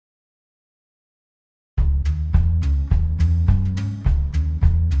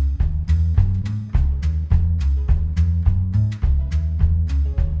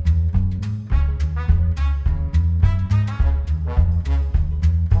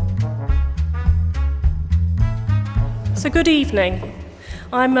So good evening.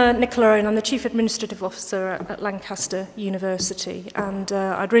 I'm Nicola and I'm the Chief Administrative Officer at Lancaster University, and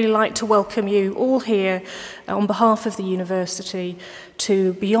I'd really like to welcome you all here on behalf of the university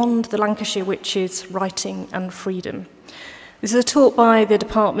to Beyond the Lancashire Witches, Writing and Freedom. This is a talk by the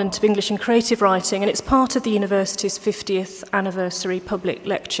Department of English and Creative Writing, and it's part of the university's 50th anniversary public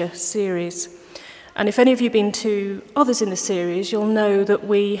lecture series. And if any of you have been to others in the series, you'll know that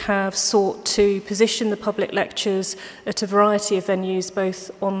we have sought to position the public lectures at a variety of venues, both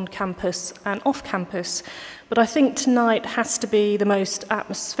on campus and off campus. But I think tonight has to be the most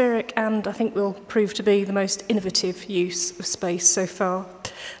atmospheric and I think will prove to be the most innovative use of space so far.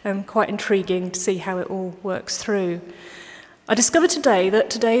 Quite intriguing to see how it all works through. I discovered today that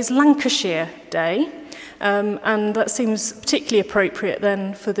today is Lancashire Day. And that seems particularly appropriate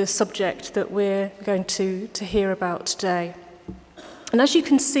then for the subject that we're going to hear about today. And as you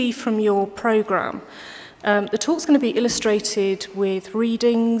can see from your programme, the talk's going to be illustrated with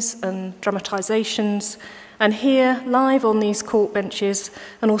readings and dramatizations, and here live on these court benches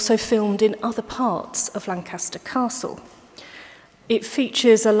and also filmed in other parts of Lancaster Castle. It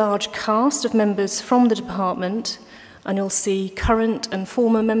features a large cast of members from the department, and you'll see current and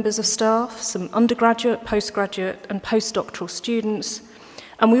former members of staff, some undergraduate, postgraduate and postdoctoral students.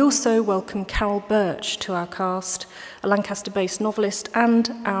 And we also welcome Carol Birch to our cast, a Lancaster-based novelist and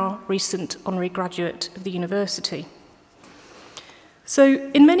our recent honorary graduate of the university.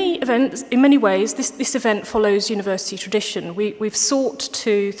 So in many ways, this event follows university tradition. We've sought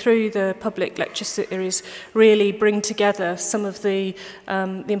to, through the public lecture series, really bring together some of the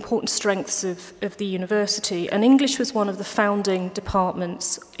important strengths of the university. And English was one of the founding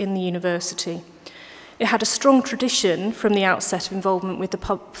departments in the university. It had a strong tradition from the outset of involvement with the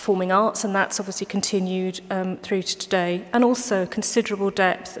performing arts, and that's obviously continued through to today, and also considerable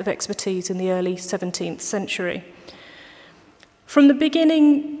depth of expertise in the early 17th century. From the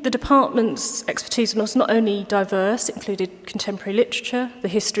beginning, the department's expertise was not only diverse, it included contemporary literature, the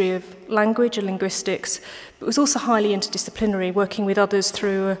history of language and linguistics, but was also highly interdisciplinary, working with others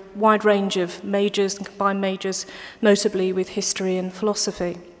through a wide range of majors and combined majors, notably with history and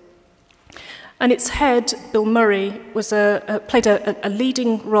philosophy. And its head, Bill Murray, played a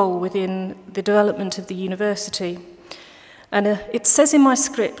leading role within the development of the university. And it says in my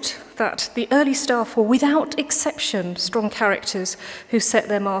script that the early staff were, without exception, strong characters who set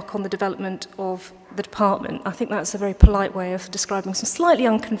their mark on the development of the department. I think that's a very polite way of describing some slightly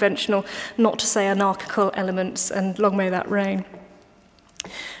unconventional, not to say anarchical elements, and long may that reign.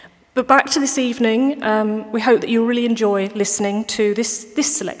 But back to this evening, we hope that you'll really enjoy listening to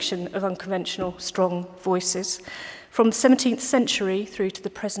this selection of unconventional, strong voices from the 17th century through to the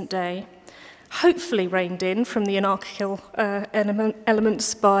present day, hopefully reined in from the anarchical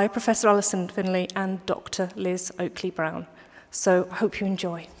elements by Professor Alison Finlay and Dr. Liz Oakley-Brown. So I hope you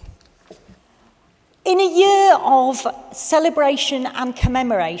enjoy. In a year of celebration and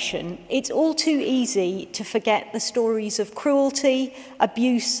commemoration, it's all too easy to forget the stories of cruelty,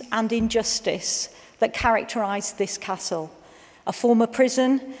 abuse and injustice that characterised this castle, a former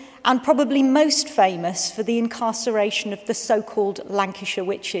prison, and probably most famous for the incarceration of the so-called Lancashire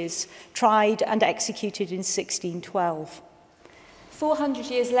witches, tried and executed in 1612. 400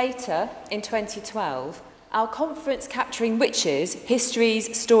 years later, in 2012, our conference capturing witches,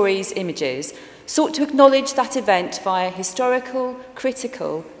 histories, stories, images, sought to acknowledge that event via historical,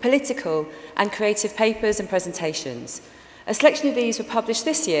 critical, political and creative papers and presentations. A selection of these were published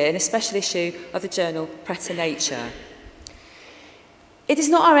this year in a special issue of the journal Nature. It is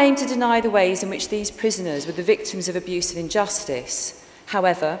not our aim to deny the ways in which these prisoners were the victims of abuse and injustice.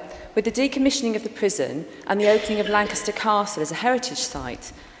 However, with the decommissioning of the prison and the opening of Lancaster Castle as a heritage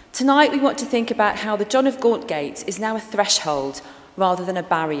site, tonight we want to think about how the John of Gaunt Gate is now a threshold rather than a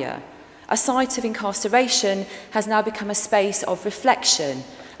barrier. A site of incarceration has now become a space of reflection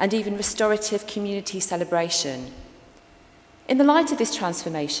and even restorative community celebration. In the light of this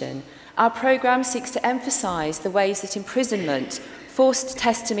transformation, our programme seeks to emphasise the ways that imprisonment, forced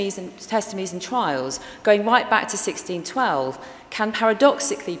testimonies and trials, going right back to 1612, can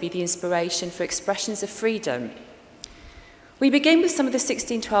paradoxically be the inspiration for expressions of freedom. We begin with some of the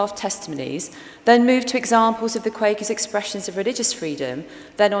 1612 testimonies, then move to examples of the Quakers' expressions of religious freedom,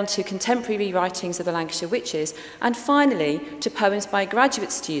 then on to contemporary rewritings of the Lancashire witches, and finally to poems by a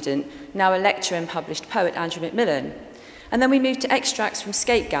graduate student, now a lecturer and published poet, Andrew Macmillan. And then we move to extracts from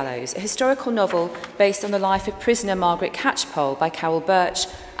Scape Gallows, a historical novel based on the life of prisoner Margaret Catchpole by Carol Birch,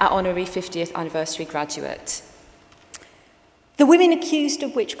 our honorary 50th anniversary graduate. The women accused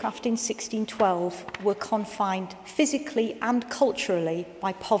of witchcraft in 1612 were confined physically and culturally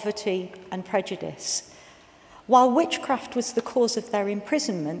by poverty and prejudice. While witchcraft was the cause of their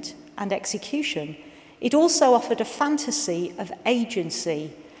imprisonment and execution, it also offered a fantasy of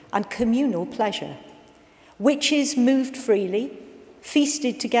agency and communal pleasure. Witches moved freely,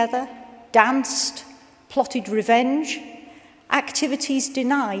 feasted together, danced, plotted revenge, activities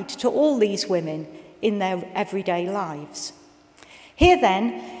denied to all these women in their everyday lives. Here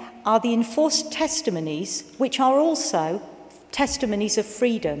then are the enforced testimonies, which are also testimonies of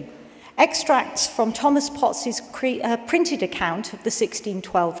freedom. Extracts from Thomas Potts's printed account of the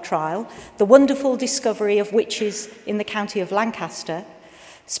 1612 trial, the wonderful discovery of witches in the county of Lancaster,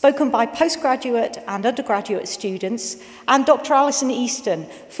 spoken by postgraduate and undergraduate students, and Dr. Alison Easton,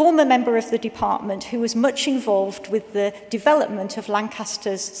 former member of the department who was much involved with the development of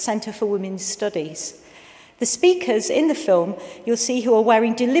Lancaster's Centre for Women's Studies. The speakers in the film, you'll see, who are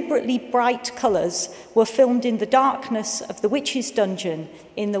wearing deliberately bright colours, were filmed in the darkness of the witch's dungeon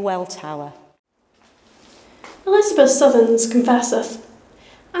in the Well Tower. Elizabeth Southerns confesseth,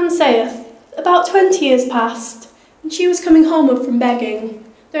 and saith, about 20 years past, and she was coming homeward from begging,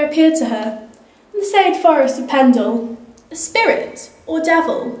 there appeared to her, in the said forest of Pendle, a spirit, or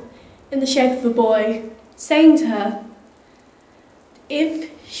devil, in the shape of a boy, saying to her,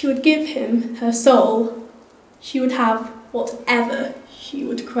 if she would give him her soul, she would have whatever she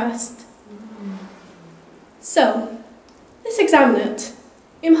would request. So, let's examine it,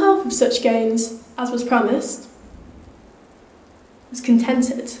 in hope of such gains as was promised. Was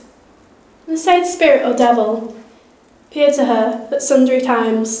contented. And the said spirit or devil appeared to her at sundry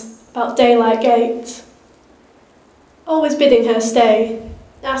times about daylight gate, always bidding her stay,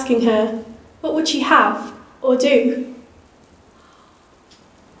 asking her what would she have or do.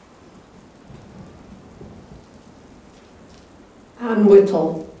 And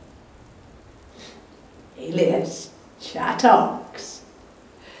Whittle, alias Chattox,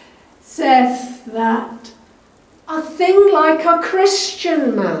 saith that a thing like a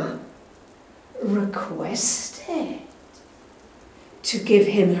Christian man requested to give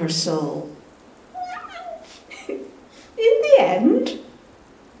him her soul. In the end,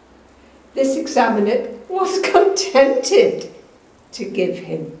 this examiner was contented to give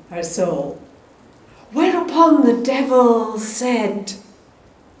him her soul. Whereupon the devil said,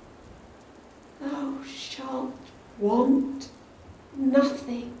 thou shalt want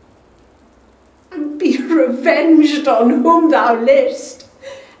nothing, and be revenged on whom thou list.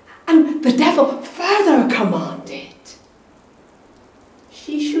 And the devil further commanded,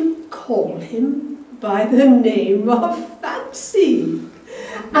 she should call him by the name of Fancy,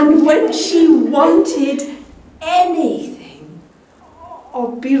 and when she wanted anything,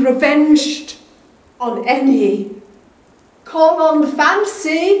 or be revenged on any, call on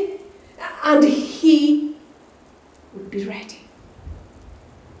Fancy, and he would be ready.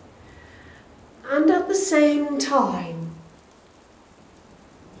 And at the same time,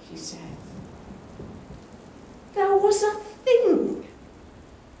 he said, there was a thing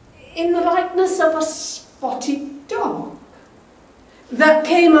in the likeness of a spotted dog that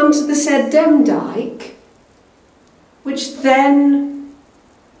came unto the said Demdike, which then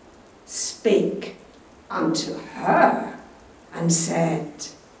spake unto her and said,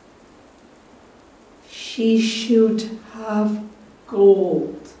 she should have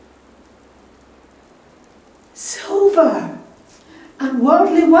gold, silver, and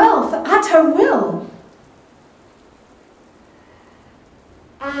worldly wealth at her will.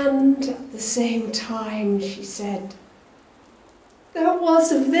 And at the same time she said, there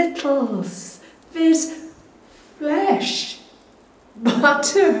was victuals, viz. Flesh,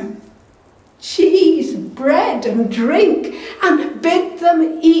 butter, cheese, bread, and drink, and bid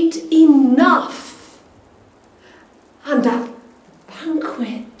them eat enough. And at the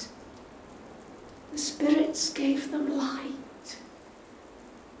banquet, the spirits gave them light,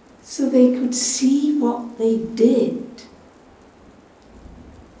 so they could see what they did,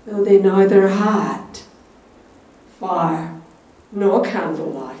 though they neither had fire nor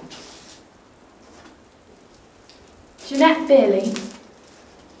candlelight. Jeanette Beerley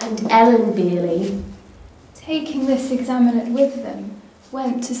and Ellen Beerley, taking this examinate with them,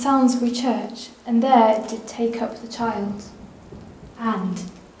 went to Salisbury Church, and there did take up the child. And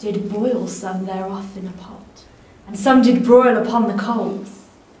did boil some thereof in a pot, and some did broil upon the coals,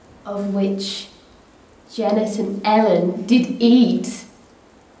 Of which Janet and Ellen did eat.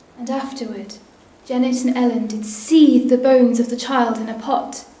 And afterward, Janet and Ellen did seethe the bones of the child in a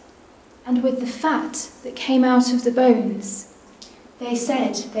pot, and with the fat that came out of the bones, they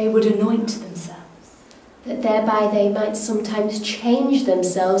said they would anoint themselves, that thereby they might sometimes change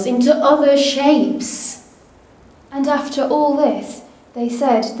themselves into other shapes. And after all this, They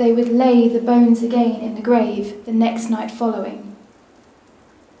said they would lay the bones again in the grave the next night following.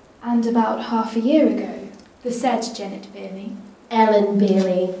 And about half a year ago, The said Janet Bailey, Ellen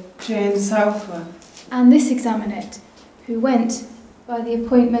Bailey, Jane Southworth, and this examinate, who went by the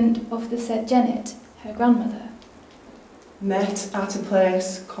appointment of the said Janet, her grandmother, met at a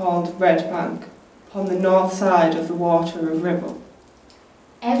place called Red Bank, upon the north side of the water of Ribble.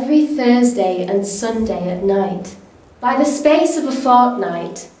 every Thursday and Sunday at night, by the space of a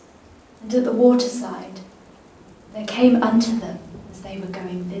fortnight, and at the waterside there came unto them as they were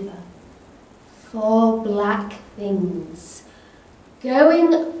going thither 4 black things,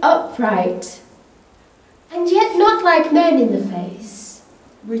 going upright, and yet not like men in the face.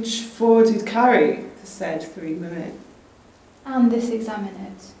 Which 4 did carry the said 3 women. and this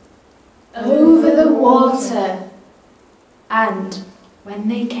examinate, Over the water, and when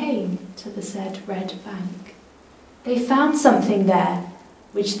they came to the said Red Bank, they found something there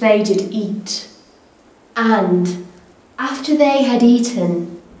which they did eat. and after they had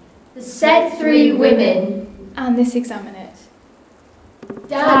eaten, the said 3 women and this examinate,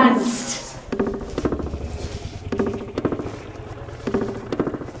 danced.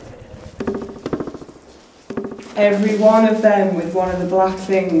 Every one of them with one of the black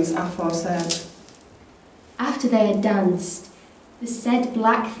things aforesaid. After they had danced, the said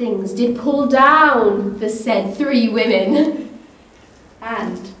black things did pull down the said 3 women,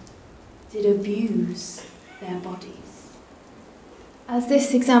 and did abuse their bodies. as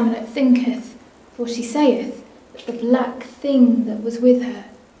this examinate thinketh, for she saith that the black thing that was with her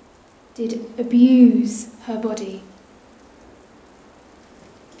did abuse her body.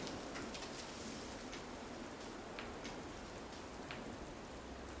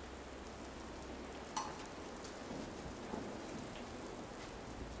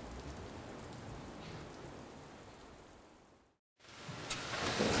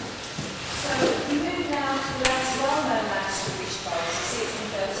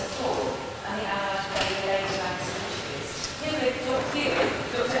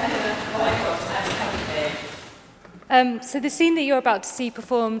 So the scene that you're about to see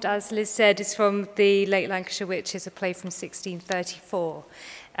performed, as Liz said, is from the Late Lancashire Witches, a play from 1634.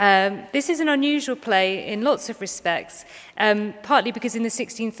 This is an unusual play in lots of respects, partly because in the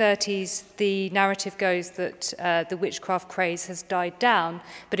 1630s the narrative goes that the witchcraft craze has died down,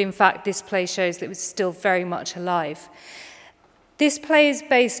 but in fact this play shows that it was still very much alive. This play is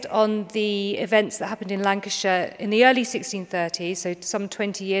based on the events that happened in Lancashire in the early 1630s, so some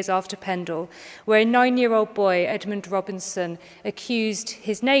 20 years after Pendle, where a 9-year-old boy, Edmund Robinson, accused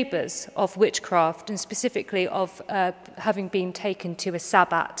his neighbours of witchcraft, and specifically of having been taken to a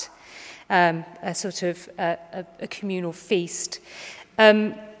sabbat, a sort of a communal feast.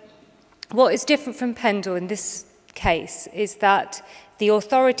 What is different from Pendle in this case is that the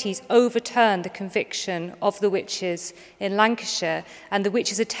authorities overturned the conviction of the witches in Lancashire, and the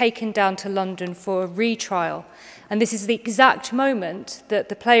witches are taken down to London for a retrial. And this is the exact moment that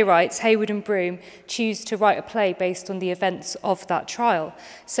the playwrights, Hayward and Broome, choose to write a play based on the events of that trial.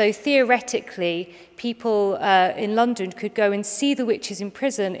 So theoretically, people in London could go and see the witches in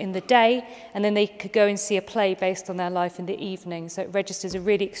prison in the day, and then they could go and see a play based on their life in the evening. So it registers a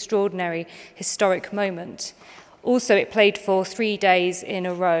really extraordinary historic moment. Also, it played for 3 days in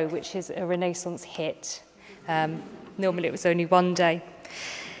a row, which is a Renaissance hit. Normally it was only 1 day.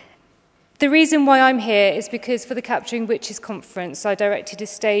 The reason why I'm here is because for the Capturing Witches conference, I directed a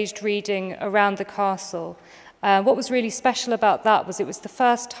staged reading around the castle. What was really special about that was it was the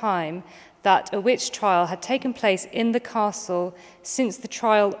first time that a witch trial had taken place in the castle since the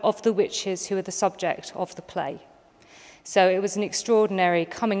trial of the witches who were the subject of the play. So it was an extraordinary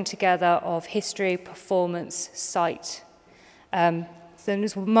coming together of history, performance, sight. So it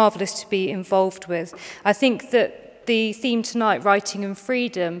was marvellous to be involved with. I think that the theme tonight, writing and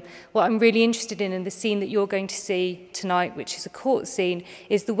freedom, what I'm really interested in the scene that you're going to see tonight, which is a court scene,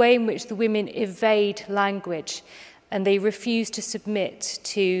 is the way in which the women evade language and they refuse to submit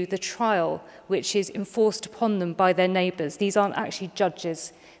to the trial which is enforced upon them by their neighbours. These aren't actually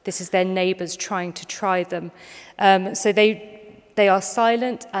judges. This is their neighbours trying to try them. So they are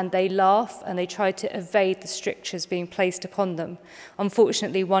silent and they laugh and they try to evade the strictures being placed upon them.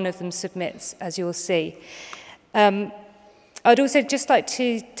 Unfortunately, one of them submits, as you'll see. I'd also just like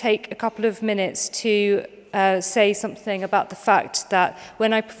to take a couple of minutes to say something about the fact that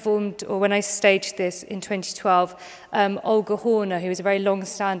when I performed or when I staged this in 2012, Olga Horner, who is a very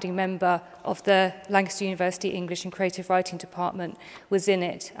long-standing member of the Lancaster University English and Creative Writing Department, was in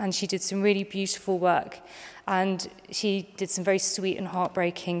it, and she did some really beautiful work, and she did some very sweet and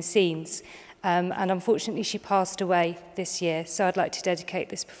heartbreaking scenes. and unfortunately she passed away this year, so I'd like to dedicate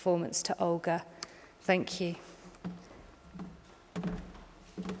this performance to Olga. Thank you.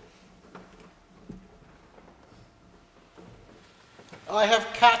 I have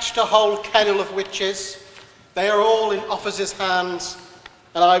catched a whole kennel of witches. They are all in officers' hands,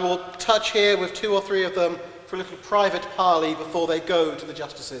 and I will touch here with 2 or 3 of them for a little private parley before they go to the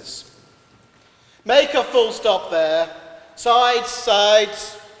justices. Make a full stop there. Sides,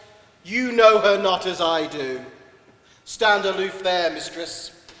 sides. You know her not as I do. Stand aloof there,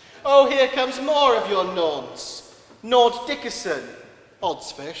 mistress. Oh, here comes more of your Nauns. Naud Dickerson,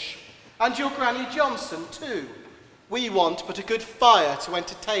 oddsfish, and your Granny Johnson too. We want but a good fire to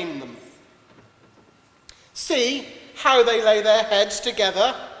entertain them. See how they lay their heads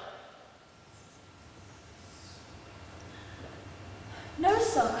together. No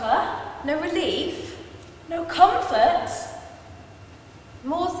succour, no relief, no comfort.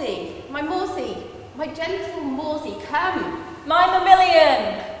 Morsey, my gentle Morsey, come. My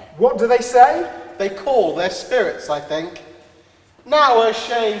Mamillion. What do they say? They call their spirits, I think. Now a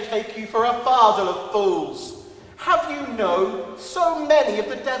shame take you for a fardel of fools. Have you known so many of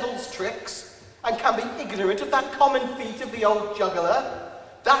the devil's tricks, and can be ignorant of that common feat of the old juggler?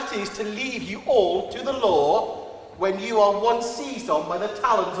 That is to leave you all to the law, when you are once seized on by the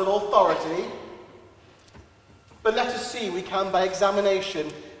talons of authority. But let us see we can by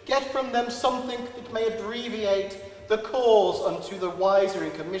examination get from them something that may abbreviate the cause unto the wiser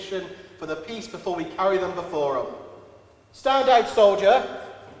in commission for the peace before we carry them before them. Stand out, soldier,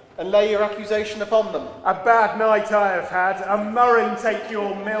 and lay your accusation upon them. A bad night I have had, a murrain take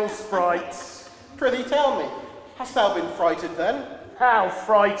your mill sprites. Prithee tell me, hast thou been frighted then? How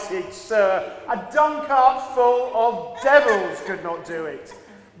frighted, sir, a dung cart full of devils could not do it.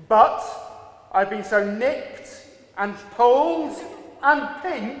 But I've been so nipped and pulled and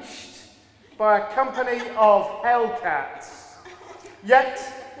pinched by a company of hellcats. Yet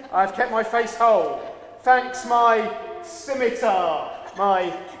I've kept my face whole, thanks my scimitar,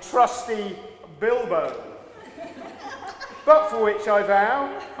 my trusty bilbo. But for which I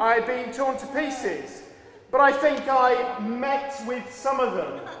vow I had been torn to pieces. But I think I met with some of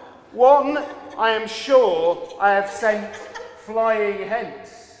them. One, I am sure, I have sent flying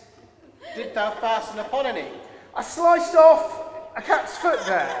hence. Did thou fasten upon any? I sliced off a cat's foot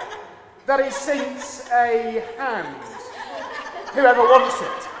there. That is since a hand. Whoever wants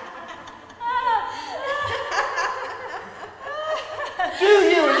it. Do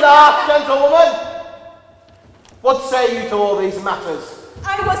you laugh, gentlewoman? What say you to all these matters?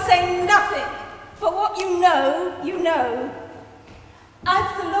 I will say nothing, but what you know, you know.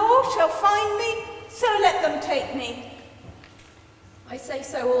 As the law shall find me, so let them take me. I say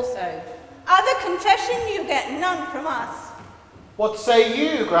so also. Other confession you get none from us. What say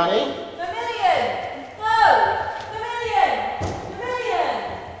you, Granny? Mamillion! No! Mamillion!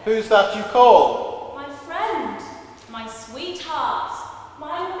 Mamillion! Who's that you call? My friend, my sweetheart,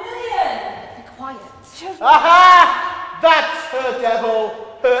 my Mamillion! Be quiet. Aha! That's her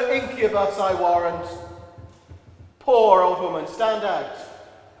devil, her incubus, I warrant. Poor old woman, stand out.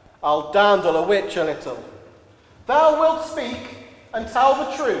 I'll dandle a witch a little. Thou wilt speak and tell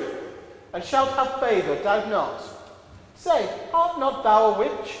the truth, and shalt have favour, doubt not. Say, art not thou a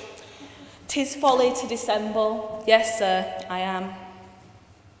witch? 'Tis folly to dissemble. Yes, sir, I am.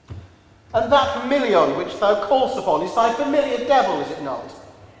 And that Mamillion which thou call'st upon is thy familiar devil, is it not?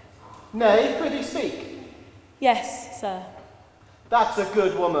 Nay, prithee speak. Yes, sir. That's a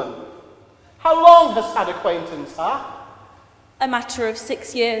good woman. How long hast had acquaintance, A matter of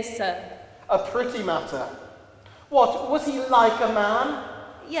 6 years, sir. A pretty matter. What, was he like a man?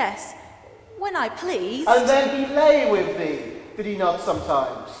 Yes, when I pleased. And then he lay with thee, did he not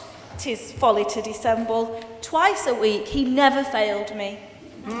sometimes? 'Tis folly to dissemble. Twice a week he never failed me.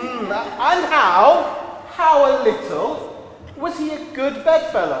 And how? How a little? Was he a good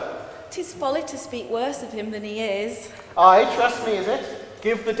bedfellow? 'Tis folly to speak worse of him than he is. Aye, trust me, is it?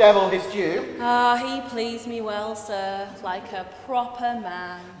 Give the devil his due. Ah, he pleased me well, sir, like a proper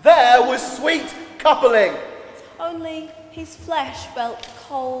man. There was sweet coupling. Only his flesh felt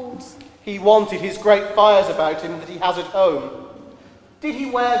cold. He wanted his great fires about him that he has at home. Did he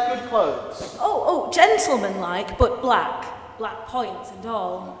wear good clothes? Oh, gentlemanlike, but black points and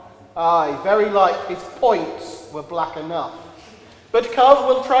all. Aye, very like his points were black enough. But come,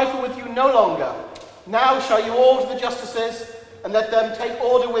 we'll trifle with you no longer. Now shall you all to the justices, and let them take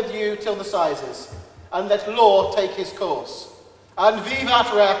order with you till the sizes, and let law take his course. And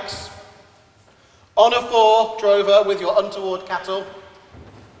vivat Rex! Honour for, drover, with your untoward cattle.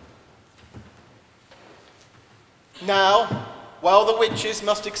 Now, while the witches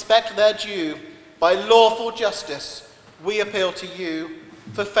must expect their due by lawful justice, we appeal to you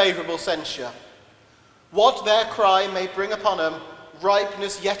for favourable censure. What their crime may bring upon them,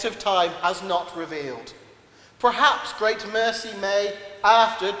 ripeness yet of time has not revealed. Perhaps great mercy may,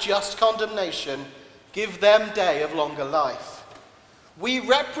 after just condemnation, give them day of longer life. We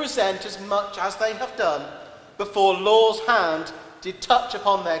represent as much as they have done before law's hand did touch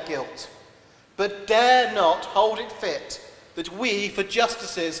upon their guilt, but dare not hold it fit that we for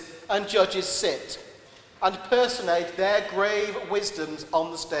justices and judges sit, and personate their grave wisdoms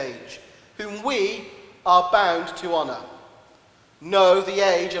on the stage, whom we are bound to honour. No, the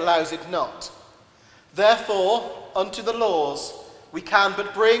age allows it not. Therefore, unto the laws we can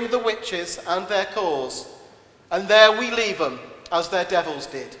but bring the witches and their cause, and there we leave them, as their devils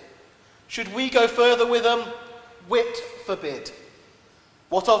did. Should we go further with them, wit forbid.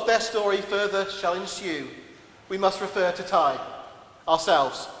 What of their story further shall ensue, we must refer to time,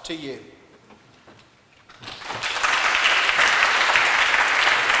 ourselves to you.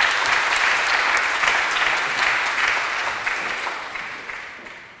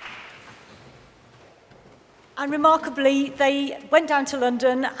 And remarkably, they went down to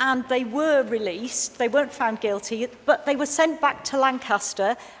London and they were released. They weren't found guilty, but they were sent back to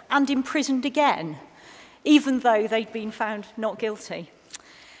Lancaster and imprisoned again, even though they'd been found not guilty.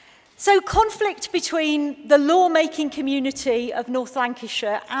 So conflict between the lawmaking community of North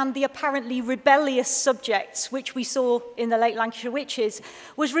Lancashire and the apparently rebellious subjects, which we saw in the late Lancashire Witches,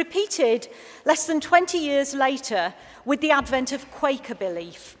 was repeated less than 20 years later with the advent of Quaker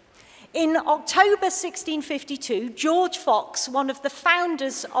belief. In October 1652, George Fox, one of the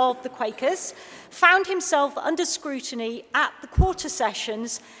founders of the Quakers, found himself under scrutiny at the quarter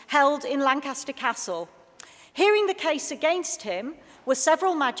sessions held in Lancaster Castle. Hearing the case against him were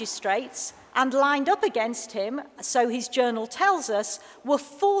several magistrates, and lined up against him, so his journal tells us, were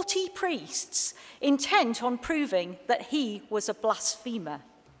 40 priests intent on proving that he was a blasphemer.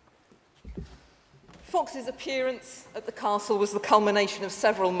 Fox's appearance at the castle was the culmination of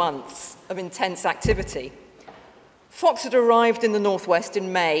several months of intense activity. Fox had arrived in the northwest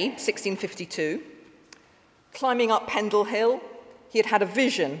in May 1652. Climbing up Pendle Hill, he had had a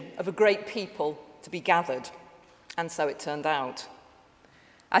vision of a great people to be gathered, and so it turned out.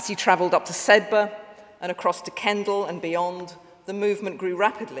 As he travelled up to Sedbergh and across to Kendal and beyond, the movement grew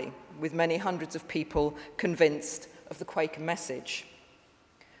rapidly, with many hundreds of people convinced of the Quaker message.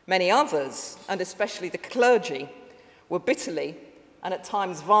 Many others, and especially the clergy, were bitterly and at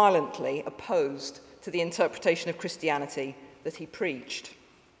times violently opposed to the interpretation of Christianity that he preached.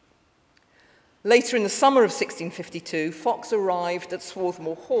 Later in the summer of 1652, Fox arrived at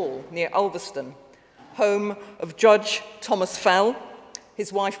Swarthmore Hall near Ulverston, home of Judge Thomas Fell,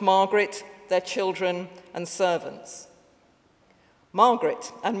 his wife Margaret, their children and servants.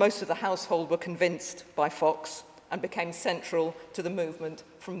 Margaret and most of the household were convinced by Fox and became central to the movement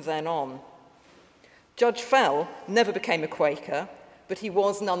from then on. Judge Fell never became a Quaker, but he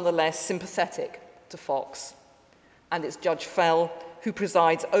was nonetheless sympathetic to Fox. And it's Judge Fell who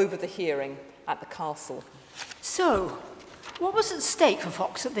presides over the hearing at the castle. So, what was at stake for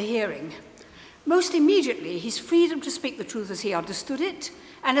Fox at the hearing? Most immediately, his freedom to speak the truth as he understood it,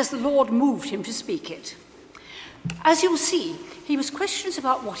 and as the Lord moved him to speak it. As you'll see, he was questioned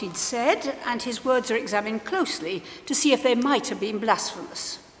about what he'd said, and his words are examined closely to see if they might have been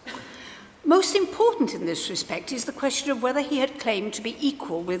blasphemous. Most important in this respect is the question of whether he had claimed to be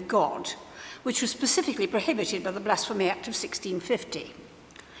equal with God, which was specifically prohibited by the Blasphemy Act of 1650.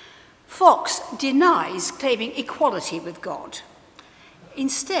 Fox denies claiming equality with God.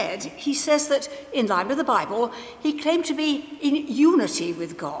 Instead, he says that, in line with the Bible, he claimed to be in unity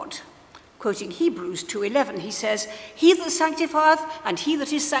with God. Quoting Hebrews 2:11, he says, "He that sanctifieth and he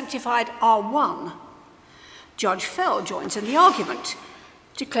that is sanctified are one." Judge Fell joins in the argument.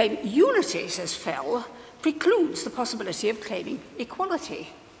 To claim unity, says Fell, precludes the possibility of claiming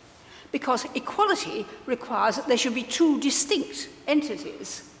equality, because equality requires that there should be two distinct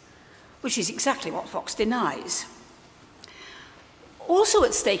entities, which is exactly what Fox denies. Also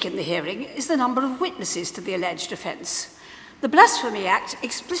at stake in the hearing is the number of witnesses to the alleged offence. The Blasphemy Act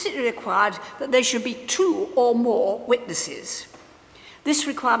explicitly required that there should be 2 or more witnesses. This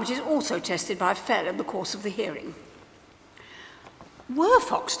requirement is also tested by Fell in the course of the hearing. Were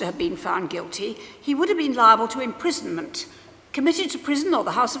Fox to have been found guilty, he would have been liable to imprisonment, committed to prison or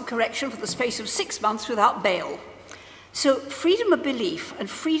the House of Correction for the space of 6 months without bail. So freedom of belief and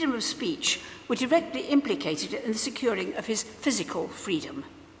freedom of speech were directly implicated in the securing of his physical freedom.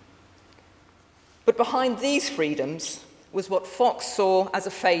 But behind these freedoms was what Fox saw as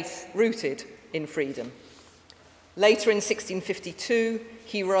a faith rooted in freedom. Later in 1652,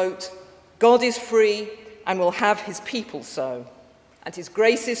 he wrote, "God is free and will have his people so, and his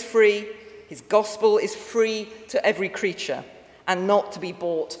grace is free, his gospel is free to every creature, and not to be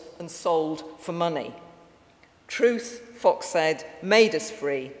bought and sold for money. Truth," Fox said, "made us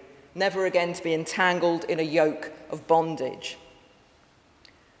free, never again to be entangled in a yoke of bondage."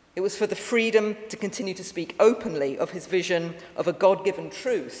 It was for the freedom to continue to speak openly of his vision of a God-given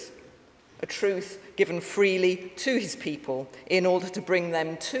truth, a truth given freely to his people in order to bring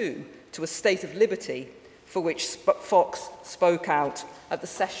them to a state of liberty for which Fox spoke out at the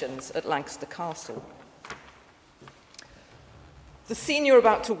sessions at Lancaster Castle. The scene you're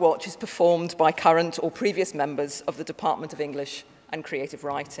about to watch is performed by current or previous members of the Department of English and Creative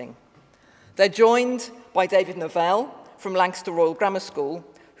Writing. They're joined by David Novell from Lancaster Royal Grammar School,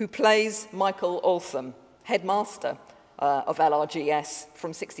 who plays Michael Altham, headmaster of LRGS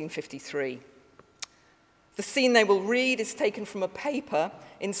from 1653. The scene they will read is taken from a paper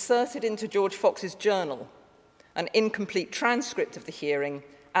inserted into George Fox's journal, an incomplete transcript of the hearing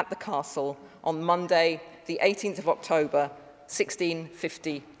at the castle on Monday, the 18th of October,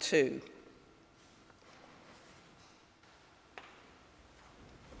 1652.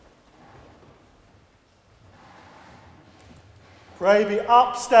 Pray be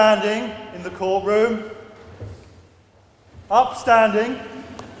upstanding in the courtroom. Upstanding.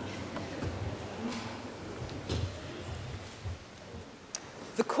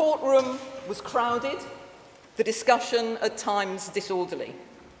 The courtroom was crowded, the discussion at times disorderly.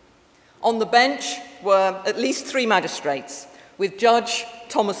 On the bench were at least 3 magistrates, with Judge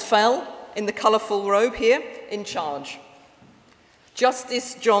Thomas Fell in the colourful robe here in charge.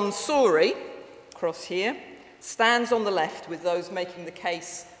 Justice John Sorcery, across here, stands on the left with those making the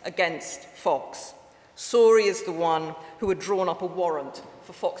case against Fox. Sorcery is the one who had drawn up a warrant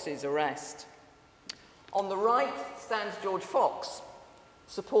for Fox's arrest. On the right stands George Fox,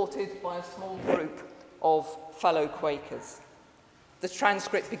 supported by a small group of fellow Quakers. The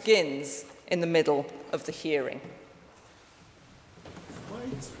transcript begins in the middle of the hearing.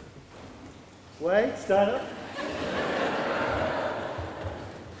 Wait, stand up.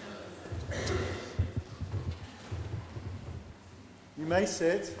 You may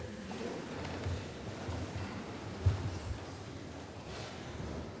sit.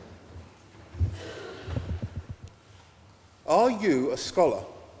 Are you a scholar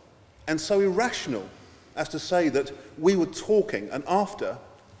and so irrational as to say that we were talking and after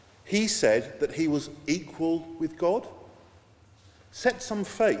he said that he was equal with God? Set some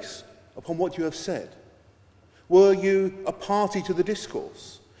face upon what you have said. Were you a party to the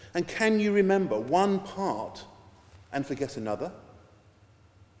discourse? And can you remember one part and forget another?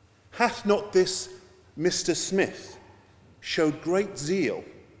 Hath not this Mr. Smith showed great zeal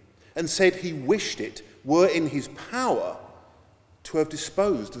and said he wished it were in his power to have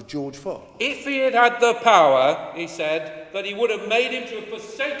disposed of George Fox? If he had had the power, he said, that he would have made him to have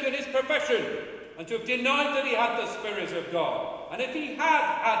forsaken his profession and to have denied that he had the Spirit of God. And if he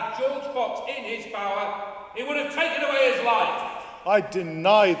had George Fox in his power, he would have taken away his life. I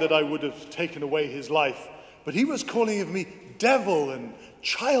deny that I would have taken away his life, but he was calling of me devil and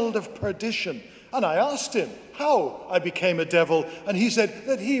child of perdition. And I asked him how I became a devil, and he said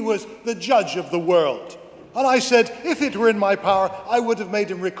that he was the judge of the world. And I said, if it were in my power, I would have made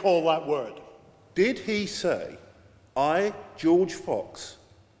him recall that word. Did he say, I, George Fox,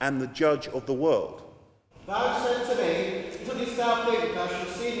 am the judge of the world? Thou said to me, little didst thou think thou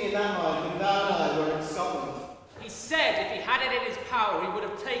should see me in that mind when thou and I were in Scotland. He said if he had it in his power, he would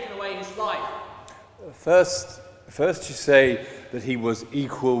have taken away his life. First you say that he was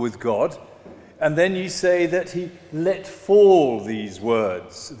equal with God, and then you say that he let fall these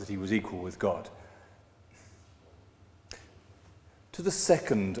words, that he was equal with God. To the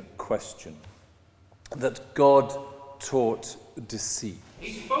second question, that God taught deceit.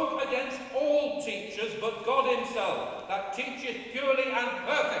 He spoke against all teachers but God himself, that teacheth purely and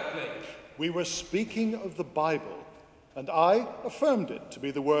perfectly. We were speaking of the Bible, and I affirmed it to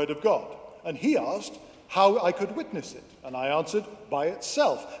be the word of God. And he asked how I could witness it, and I answered, by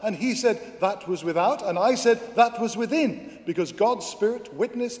itself. And he said, that was without, and I said, that was within, because God's Spirit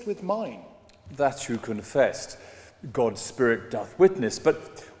witnessed with mine. That you confessed. God's Spirit doth witness,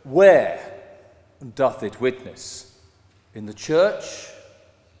 but where doth it witness? In the church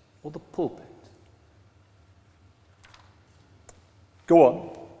or the pulpit? Go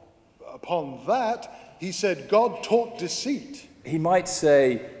on. Upon that, he said, God taught deceit. He might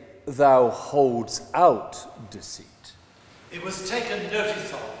say, thou holds out deceit. It was taken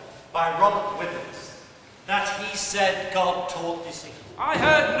notice of by Robert Withers that he said God taught deceit. I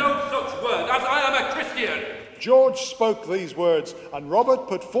heard no such word, as I am a Christian. George spoke these words, and Robert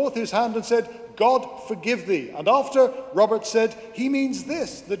put forth his hand and said, God forgive thee. And after, Robert said, he means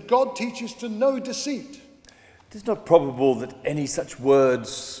this, that God teaches to no deceit. It is not probable that any such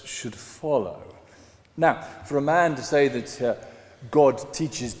words should follow. Now, for a man to say that God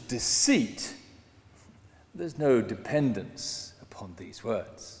teaches deceit, there's no dependence upon these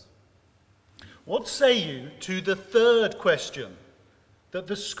words. What say you to the third question, that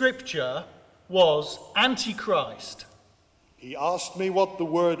the scripture was Antichrist? He asked me what the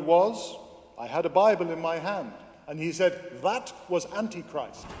word was. I had a Bible in my hand, and he said that was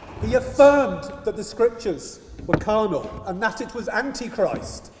Antichrist. He affirmed that the scriptures were carnal and that it was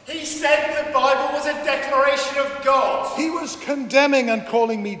Antichrist. He said the Bible was a declaration of God. He was condemning and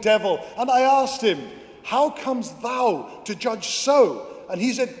calling me devil, and I asked him, how comes thou to judge so? And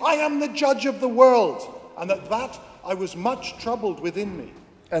he said, I am the judge of the world, and at that I was much troubled within me.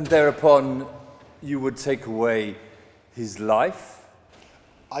 And thereupon you would take away his life?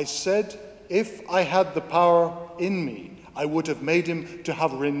 I said, if I had the power in me, I would have made him to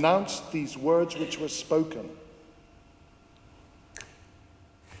have renounced these words which were spoken.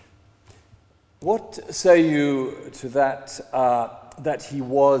 What say you to that, that he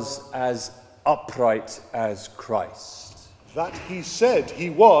was as upright as Christ? That he said he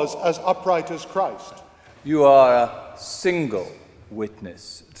was as upright as Christ. You are a single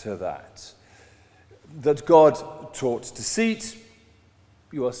witness to that. That God taught deceit,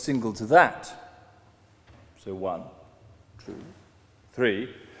 you are single to that. So 1, 2,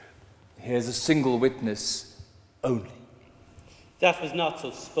 3. Here's a single witness only. That was not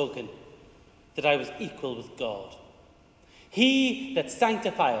so spoken, that I was equal with God. He that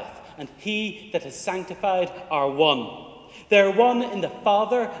sanctifieth and he that is sanctified are one. They are one in the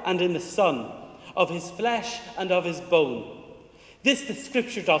Father and in the Son, of his flesh and of his bone. This the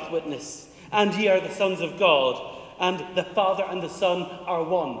Scripture doth witness, and ye are the sons of God, and the Father and the Son are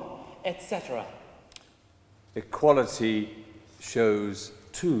one, etc. Equality shows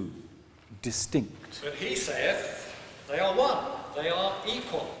two distinct. But he saith, they are one, they are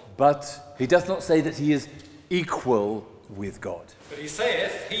equal. But he doth not say that he is equal with God. But he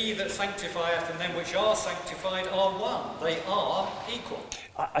saith, he that sanctifieth and them which are sanctified are one, they are equal.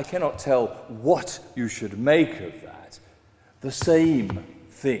 I cannot tell what you should make of that. The same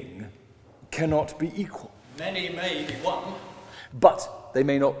thing cannot be equal. Many may be one, but they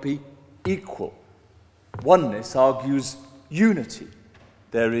may not be equal. Oneness argues unity.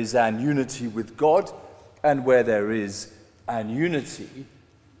 There is an unity with God, and where there is an unity,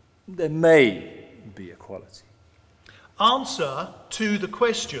 there may be equality. Answer to the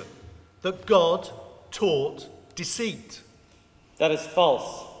question that God taught deceit. That is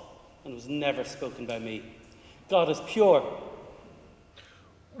false, and was never spoken by me. God is pure.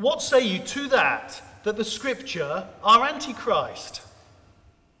 What say you to that the scripture are Antichrist?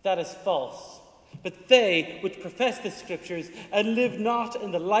 That is false. But they which profess the scriptures and live not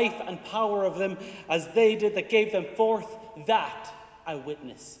in the life and power of them as they did that gave them forth, that I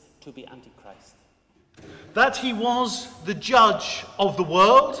witness to be Antichrist. That he was the judge of the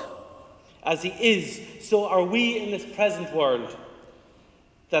world? As he is, so are we in this present world,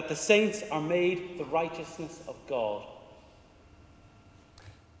 that the saints are made the righteousness of God.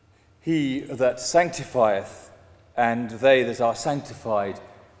 He that sanctifieth and they that are sanctified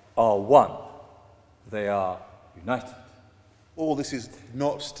are one. They are united. All this is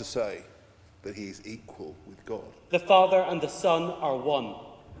not to say that he is equal with God. The Father and the Son are one.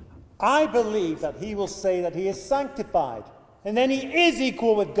 I believe that he will say that he is sanctified, and then he is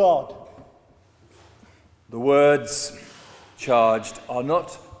equal with God. The words charged are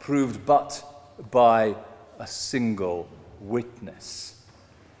not proved but by a single witness.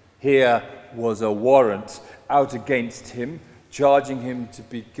 Here was a warrant out against him, charging him to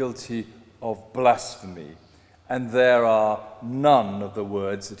be guilty of blasphemy. And there are none of the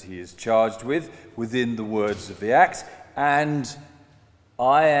words that he is charged with within the words of the Acts, and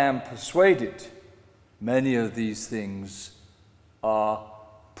I am persuaded many of these things are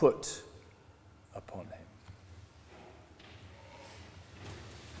put upon him.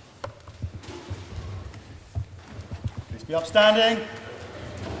 Please be upstanding.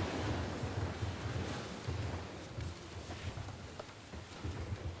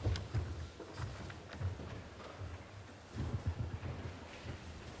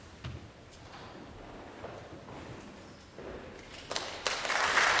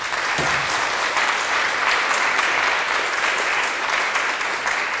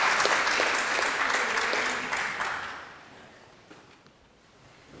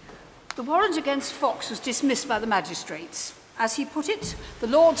 The warrant against Fox was dismissed by the magistrates, As he put it, the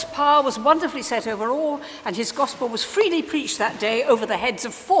Lord's power was wonderfully set over all, and his gospel was freely preached that day over the heads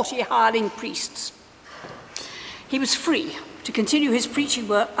of 40 hireling priests. He was free to continue his preaching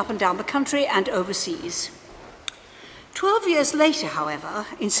work up and down the country and overseas. 12 years later, however,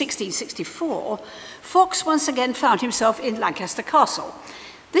 in 1664, Fox once again found himself in Lancaster Castle,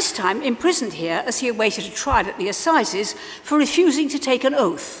 this time imprisoned here as he awaited a trial at the assizes for refusing to take an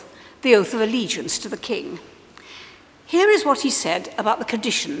oath, the oath of allegiance to the king. Here is what he said about the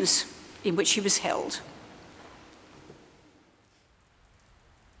conditions in which he was held.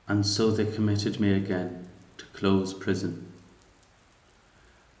 And so they committed me again to close prison.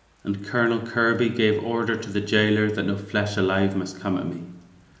 And Colonel Kirby gave order to the jailer that no flesh alive must come at me,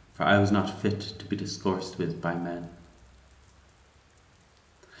 for I was not fit to be discoursed with by men.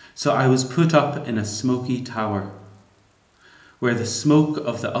 So I was put up in a smoky tower, where the smoke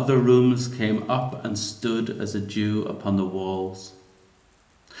of the other rooms came up and stood as a dew upon the walls,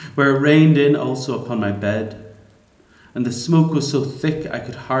 where it rained in also upon my bed, and the smoke was so thick I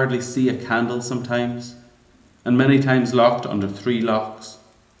could hardly see a candle sometimes, and many times locked under 3 locks.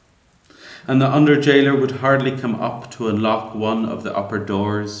 And the under jailer would hardly come up to unlock one of the upper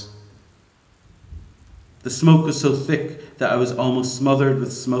doors. The smoke was so thick that I was almost smothered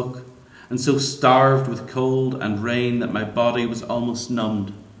with smoke, and so starved with cold and rain that my body was almost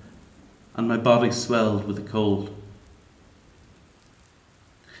numbed, and my body swelled with the cold.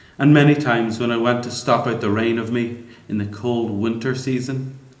 And many times when I went to stop out the rain of me in the cold winter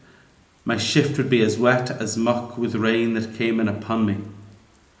season, my shift would be as wet as muck with rain that came in upon me,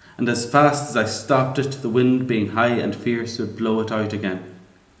 and as fast as I stopped it, the wind being high and fierce would blow it out again.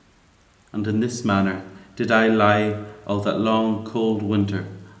 And in this manner did I lie all that long cold winter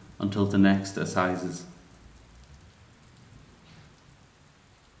until the next assizes.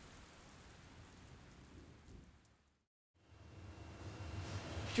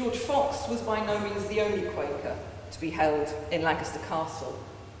 George Fox was by no means the only Quaker to be held in Lancaster Castle.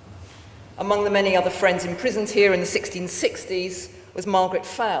 Among the many other friends imprisoned here in the 1660s was Margaret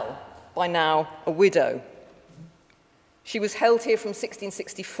Fell, by now a widow. She was held here from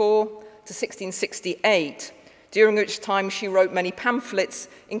 1664 to 1668, during which time she wrote many pamphlets,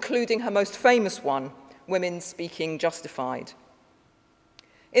 including her most famous one, Women Speaking Justified.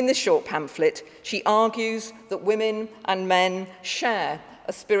 In this short pamphlet, she argues that women and men share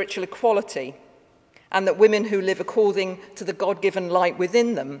a spiritual equality, and that women who live according to the God-given light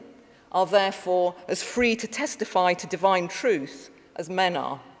within them are therefore as free to testify to divine truth as men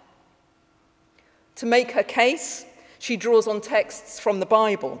are. To make her case, she draws on texts from the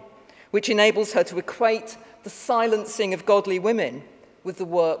Bible, which enables her to equate the silencing of godly women with the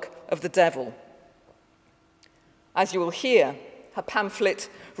work of the devil. As you will hear, her pamphlet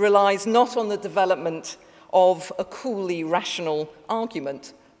relies not on the development of a coolly rational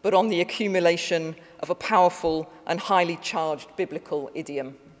argument, but on the accumulation of a powerful and highly charged biblical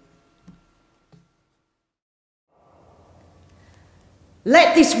idiom.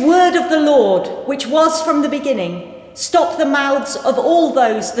 Let this word of the Lord, which was from the beginning, stop the mouths of all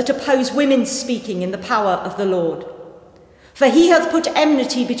those that oppose women's speaking in the power of the Lord. For he hath put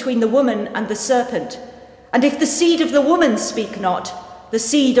enmity between the woman and the serpent, and if the seed of the woman speak not, the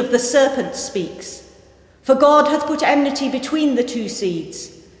seed of the serpent speaks. For God hath put enmity between the 2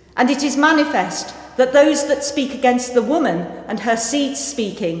 seeds, and it is manifest that those that speak against the woman and her seed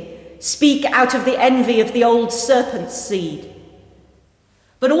speaking, speak out of the envy of the old serpent's seed.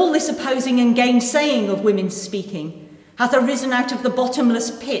 But all this opposing and gainsaying of women's speaking hath arisen out of the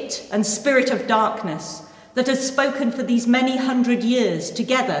bottomless pit and spirit of darkness that has spoken for these many 100 years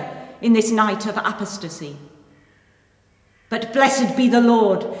together in this night of apostasy. But blessed be the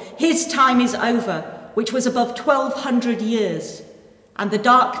Lord, his time is over, which was above 1200 years, and the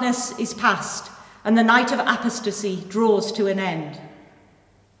darkness is past, and the night of apostasy draws to an end.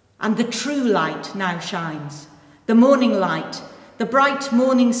 And the true light now shines, the morning light, the bright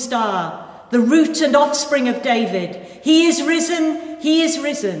morning star, the root and offspring of David. He is risen, he is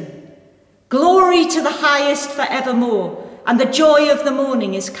risen. Glory to the highest for evermore, and the joy of the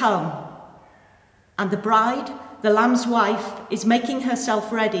morning is come. And the bride, the Lamb's wife, is making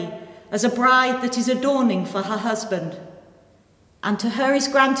herself ready as a bride that is adorning for her husband. And to her is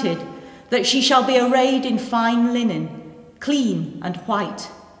granted that she shall be arrayed in fine linen, clean and white.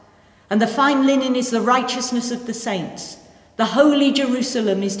 And the fine linen is the righteousness of the saints. The holy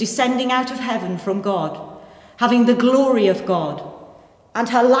Jerusalem is descending out of heaven from God, having the glory of God. And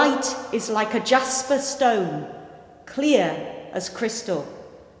her light is like a jasper stone, clear as crystal.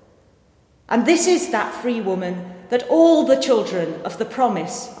 And this is that free woman that all the children of the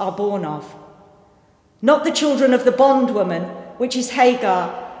promise are born of. not the children of the bondwoman, which is Hagar,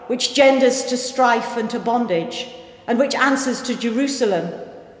 which genders to strife and to bondage, and which answers to Jerusalem,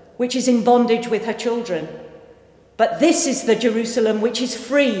 which is in bondage with her children. But this is the Jerusalem which is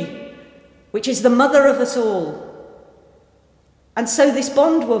free, which is the mother of us all. And so this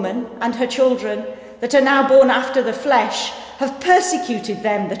bondwoman and her children that are now born after the flesh have persecuted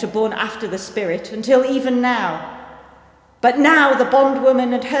them that are born after the Spirit until even now. But now the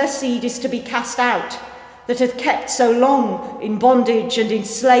bondwoman and her seed is to be cast out, that hath kept so long in bondage and in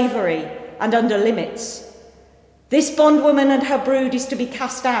slavery and under limits. This bondwoman and her brood is to be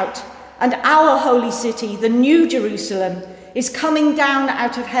cast out, and our holy city, the new Jerusalem, is coming down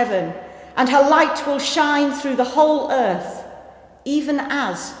out of heaven, and her light will shine through the whole earth, even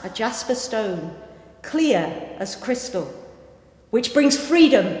as a jasper stone, clear as crystal, which brings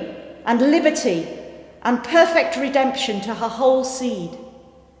freedom and liberty and perfect redemption to her whole seed.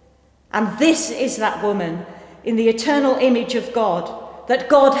 And this is that woman in the eternal image of God, that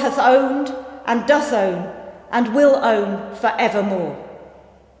God hath owned and doth own and will own for evermore.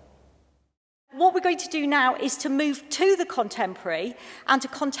 What we're going to do now is to move to the contemporary and to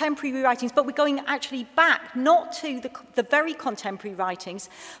contemporary writings, but we're going actually back, not to the very contemporary writings,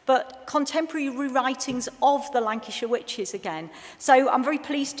 but contemporary rewritings of the Lancashire witches again. So I'm very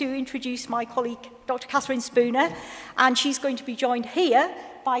pleased to introduce my colleague, Dr. Catherine Spooner, and she's going to be joined here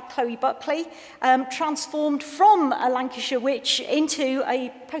by Chloe Buckley, transformed from a Lancashire witch into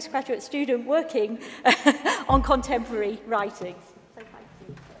a postgraduate student working on contemporary writings.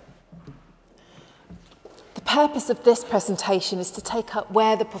 The purpose of this presentation is to take up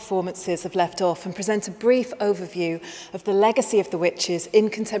where the performances have left off and present a brief overview of the legacy of the witches in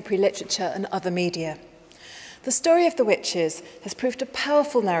contemporary literature and other media. The story of the witches has proved a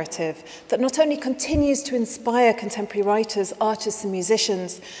powerful narrative that not only continues to inspire contemporary writers, artists and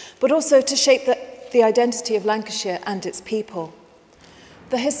musicians, but also to shape the identity of Lancashire and its people.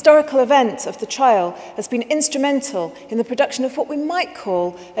 The historical event of the trial has been instrumental in the production of what we might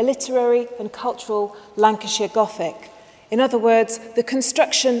call a literary and cultural Lancashire Gothic. In other words, the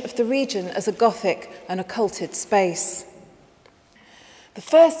construction of the region as a Gothic and occulted space. The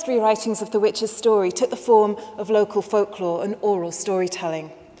first three writings of the witches' story took the form of local folklore and oral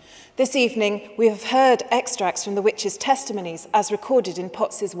storytelling. This evening, we have heard extracts from the witches' testimonies as recorded in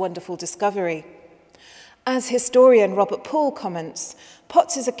Potts's wonderful discovery. As historian Robert Poole comments,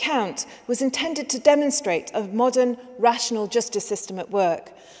 Potts's account was intended to demonstrate a modern, rational justice system at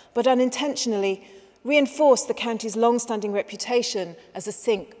work, but unintentionally reinforced the county's long-standing reputation as a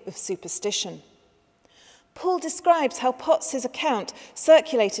sink of superstition. Poole describes how Potts's account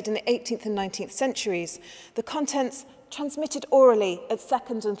circulated in the 18th and 19th centuries, the contents transmitted orally at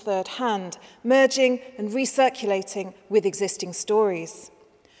second and third hand, merging and recirculating with existing stories.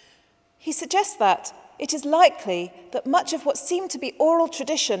 He suggests that it is likely that much of what seemed to be oral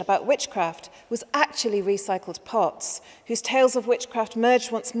tradition about witchcraft was actually recycled Potts, whose tales of witchcraft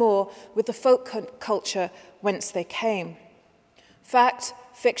merged once more with the folk culture whence they came. Fact,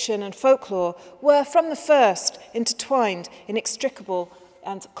 fiction and folklore were from the first intertwined in inextricable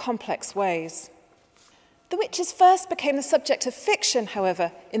and complex ways. The witches first became the subject of fiction,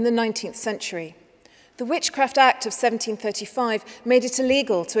 however, in the 19th century. The Witchcraft Act of 1735 made it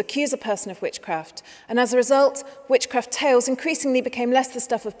illegal to accuse a person of witchcraft, and as a result, witchcraft tales increasingly became less the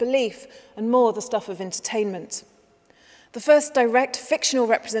stuff of belief and more the stuff of entertainment. The first direct fictional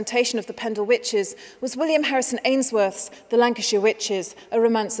representation of the Pendle witches was William Harrison Ainsworth's The Lancashire Witches, a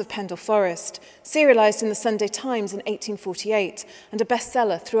Romance of Pendle Forest, serialised in the Sunday Times in 1848 and a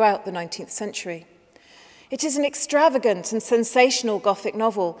bestseller throughout the 19th century. It is an extravagant and sensational Gothic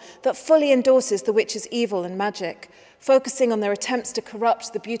novel that fully endorses the witches' evil and magic, focusing on their attempts to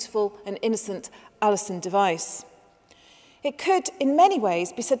corrupt the beautiful and innocent Alison Device. It could, in many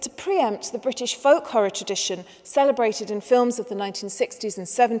ways, be said to preempt the British folk horror tradition celebrated in films of the 1960s and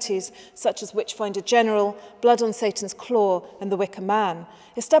 70s, such as Witchfinder General, Blood on Satan's Claw, and The Wicker Man,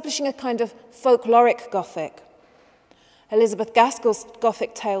 establishing a kind of folkloric Gothic. Elizabeth Gaskell's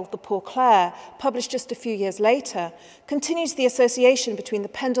Gothic tale, The Poor Clare, published just a few years later, continues the association between the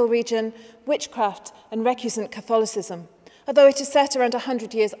Pendle region, witchcraft, and recusant Catholicism, although it is set around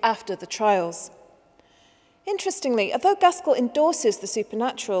 100 years after the trials. Interestingly, although Gaskell endorses the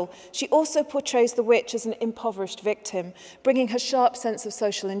supernatural, she also portrays the witch as an impoverished victim, bringing her sharp sense of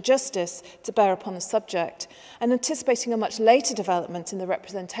social injustice to bear upon the subject, and anticipating a much later development in the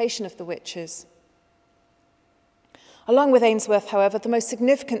representation of the witches. Along with Ainsworth, however, the most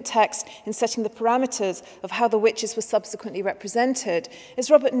significant text in setting the parameters of how the witches were subsequently represented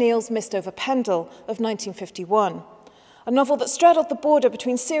is Robert Neil's Mist over Pendle of 1951. a novel that straddled the border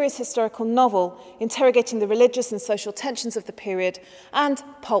between serious historical novel, interrogating the religious and social tensions of the period, and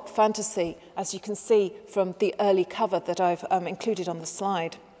pulp fantasy, as you can see from the early cover that I've included on the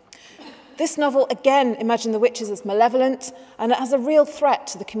slide. This novel again imagined the witches as malevolent and as a real threat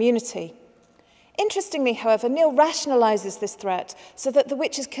to the community. Interestingly, however, Neil rationalises this threat so that the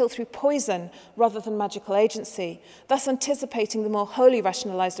witches kill through poison rather than magical agency, thus anticipating the more wholly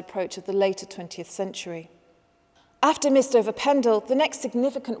rationalised approach of the later 20th century. After Mist over Pendle, the next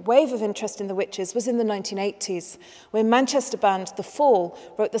significant wave of interest in the witches was in the 1980s, when Manchester band The Fall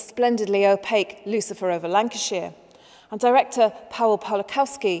wrote the splendidly opaque Lucifer over Lancashire, and director Paweł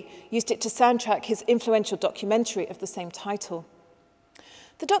Pawlikowski used it to soundtrack his influential documentary of the same title.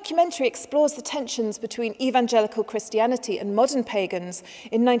 The documentary explores the tensions between evangelical Christianity and modern pagans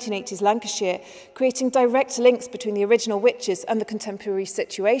in 1980s Lancashire, creating direct links between the original witches and the contemporary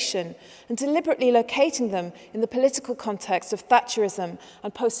situation, and deliberately locating them in the political context of Thatcherism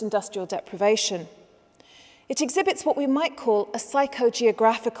and post-industrial deprivation. It exhibits what we might call a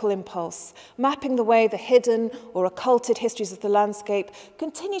psychogeographical impulse, mapping the way the hidden or occulted histories of the landscape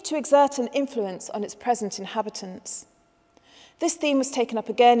continue to exert an influence on its present inhabitants. This theme was taken up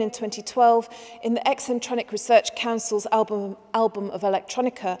again in 2012 in the Eccentronic Research Council's album of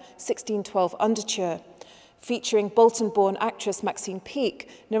Electronica, 1612 Underture, featuring Bolton-born actress Maxine Peake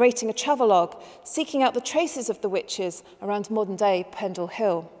narrating a travelogue seeking out the traces of the witches around modern-day Pendle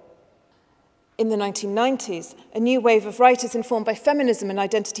Hill. In the 1990s, a new wave of writers informed by feminism and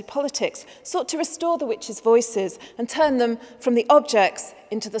identity politics sought to restore the witches' voices and turn them from the objects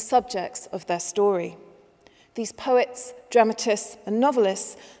into the subjects of their story. These poets, dramatists, and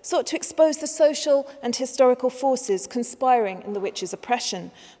novelists sought to expose the social and historical forces conspiring in the witches' oppression,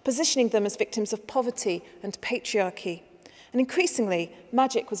 positioning them as victims of poverty and patriarchy. And increasingly,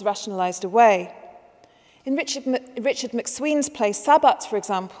 magic was rationalised away. In Richard McSween's play Sabbat, for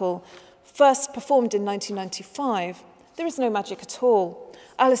example, first performed in 1995, there is no magic at all.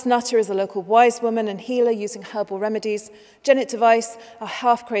 Alice Nutter is a local wise woman and healer using herbal remedies. Janet Device, a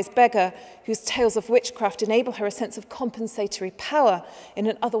half-crazed beggar whose tales of witchcraft enable her a sense of compensatory power in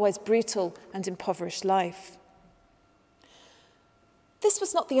an otherwise brutal and impoverished life. This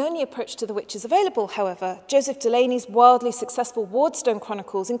was not the only approach to the witches available, however. Joseph Delaney's wildly successful Wardstone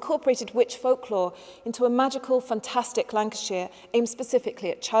Chronicles incorporated witch folklore into a magical, fantastic Lancashire aimed specifically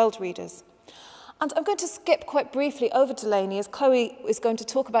at child readers. And I'm going to skip quite briefly over Delaney, as Chloe is going to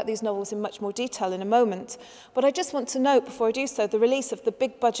talk about these novels in much more detail in a moment. But I just want to note, before I do so, the release of the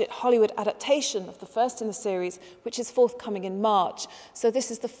big-budget Hollywood adaptation of the first in the series, which is forthcoming in March. So this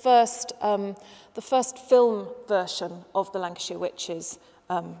is the first film version of the Lancashire Witches,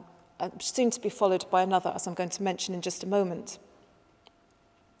 soon to be followed by another, as I'm going to mention in just a moment.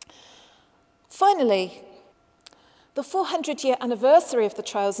 Finally, the 400-year anniversary of the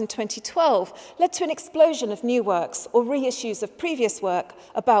trials in 2012 led to an explosion of new works or reissues of previous work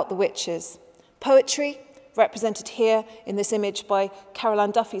about the witches. Poetry, represented here in this image by Carol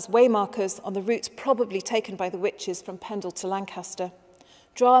Ann Duffy's Waymarkers on the route probably taken by the witches from Pendle to Lancaster.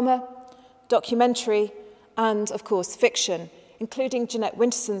 Drama, documentary, and, of course, fiction, including Jeanette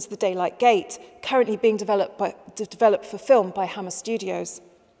Winterson's The Daylight Gate, currently being developed for film by Hammer Studios.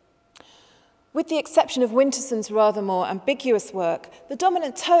 With the exception of Winterson's rather more ambiguous work, the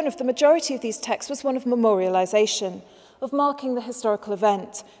dominant tone of the majority of these texts was one of memorialization, of marking the historical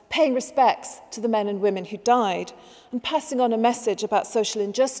event, paying respects to the men and women who died, and passing on a message about social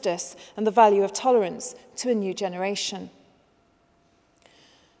injustice and the value of tolerance to a new generation.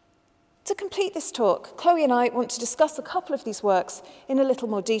 To complete this talk, Chloe and I want to discuss a couple of these works in a little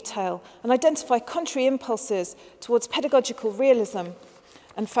more detail and identify contrary impulses towards pedagogical realism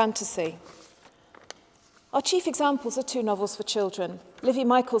and fantasy. Our chief examples are two novels for children, Livy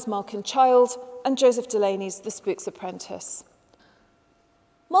Michael's Malkin Child and Joseph Delaney's The Spook's Apprentice.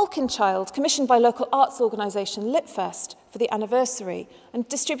 Malkin Child, commissioned by local arts organisation Lipfest for the anniversary and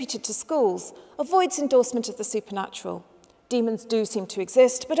distributed to schools, avoids endorsement of the supernatural. Demons do seem to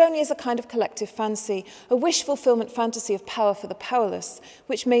exist, but only as a kind of collective fancy, a wish-fulfillment fantasy of power for the powerless,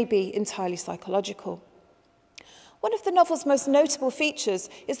 which may be entirely psychological. One of the novel's most notable features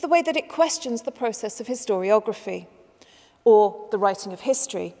is the way that it questions the process of historiography, or the writing of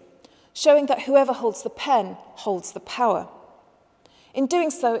history, showing that whoever holds the pen holds the power. In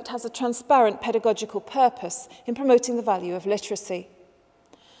doing so, it has a transparent pedagogical purpose in promoting the value of literacy.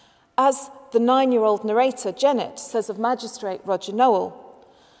 As the 9-year-old narrator, Janet, says of Magistrate Roger Nowell,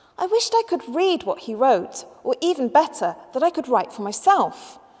 "I wished I could read what he wrote, or even better, that I could write for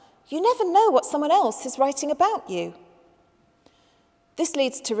myself. You never know what someone else is writing about you." This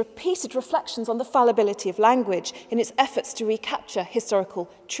leads to repeated reflections on the fallibility of language in its efforts to recapture historical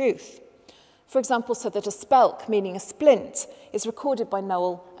truth. For example, so that a spelk, meaning a splint, is recorded by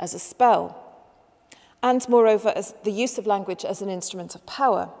Noel as a spell. And moreover, as the use of language as an instrument of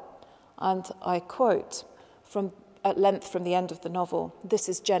power. And I quote at length from the end of the novel. This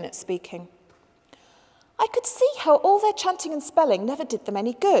is Janet speaking. I could see how all their chanting and spelling never did them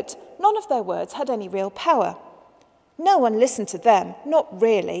any good. None of their words had any real power. No one listened to them, not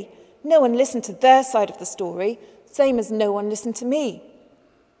really. No one listened to their side of the story, same as no one listened to me.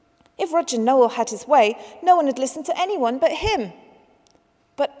 If Roger Noel had his way, no one had listened to anyone but him.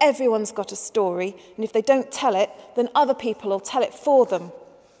 But everyone's got a story, and if they don't tell it, then other people will tell it for them.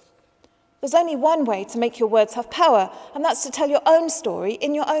 There's only one way to make your words have power, and that's to tell your own story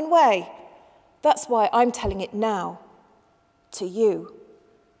in your own way. That's why I'm telling it now, to you.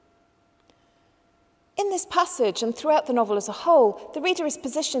 In this passage and throughout the novel as a whole, the reader is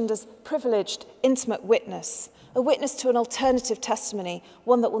positioned as privileged, intimate witness, a witness to an alternative testimony,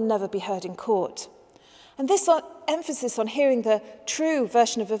 one that will never be heard in court. And this emphasis on hearing the true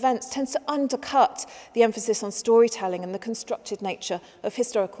version of events tends to undercut the emphasis on storytelling and the constructed nature of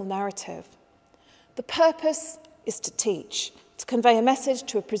historical narrative. The purpose is to teach, to convey a message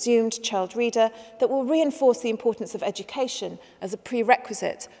to a presumed child reader that will reinforce the importance of education as a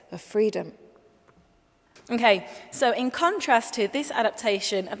prerequisite of freedom. Okay, so in contrast to this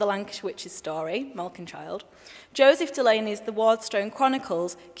adaptation of the Lancashire Witch's story, Malkin Child, Joseph Delaney's The Wardstone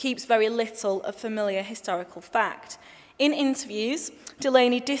Chronicles keeps very little of familiar historical fact. In interviews,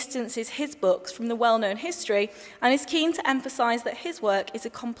 Delaney distances his books from the well-known history and is keen to emphasise that his work is a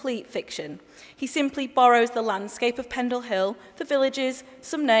complete fiction. He simply borrows the landscape of Pendle Hill, the villages,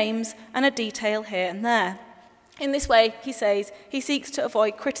 some names, and a detail here and there. In this way, he says, he seeks to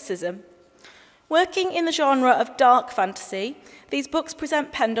avoid criticism. Working in the genre of dark fantasy, these books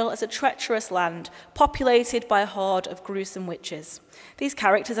present Pendle as a treacherous land, populated by a horde of gruesome witches. These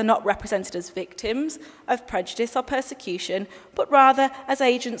characters are not represented as victims of prejudice or persecution, but rather as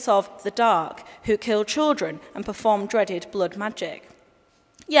agents of the dark, who kill children and perform dreaded blood magic.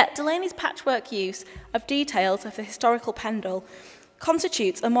 Yet Delaney's patchwork use of details of the historical Pendle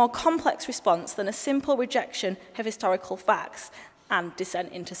constitutes a more complex response than a simple rejection of historical facts and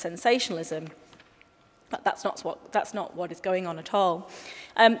descent into sensationalism. But that's not what is going on at all.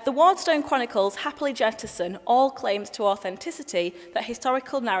 The Wardstone Chronicles happily jettison all claims to authenticity that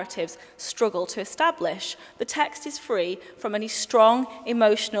historical narratives struggle to establish. The text is free from any strong,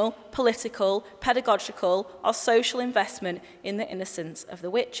 emotional, political, pedagogical, or social investment in the innocence of the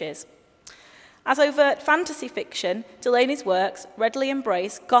witches. As overt fantasy fiction, Delaney's works readily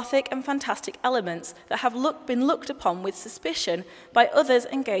embrace Gothic and fantastic elements that have been looked upon with suspicion by others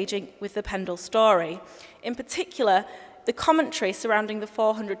engaging with the Pendle story. In particular, the commentary surrounding the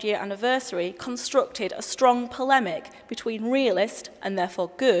 400-year anniversary constructed a strong polemic between realist, and therefore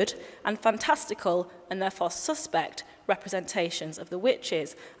good, and fantastical, and therefore suspect, representations of the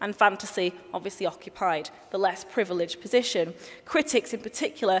witches, and fantasy obviously occupied the less privileged position. Critics in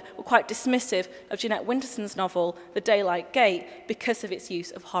particular were quite dismissive of Jeanette Winterson's novel The Daylight Gate because of its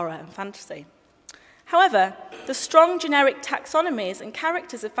use of horror and fantasy. However, the strong generic taxonomies and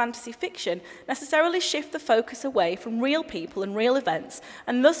characters of fantasy fiction necessarily shift the focus away from real people and real events,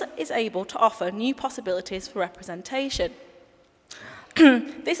 and thus is able to offer new possibilities for representation.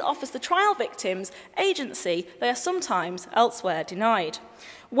 This offers the trial victims agency they are sometimes elsewhere denied.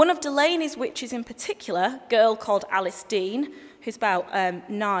 One of Delaney's witches in particular, a girl called Alice Dean, who's about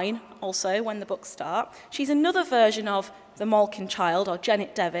 9 also when the books start, she's another version of the Malkin Child, or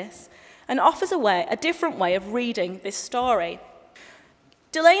Janet Devis, and offers a different way of reading this story.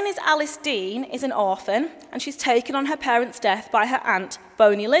 Delaney's Alice Dean is an orphan, and she's taken on her parents' death by her aunt,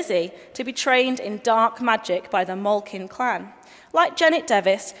 Boney Lizzie, to be trained in dark magic by the Malkin clan. Like Janet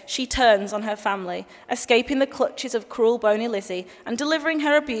Devis, she turns on her family, escaping the clutches of cruel Boney Lizzie and delivering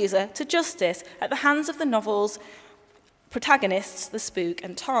her abuser to justice at the hands of the novel's protagonists, the Spook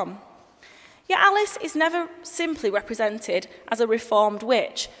and Tom. Yet Alice is never simply represented as a reformed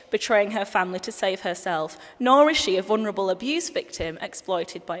witch, betraying her family to save herself, nor is she a vulnerable abuse victim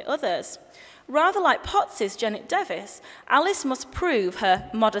exploited by others. Rather like Potts's Janet Devis, Alice must prove her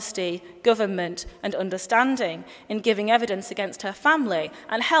modesty, government, and understanding in giving evidence against her family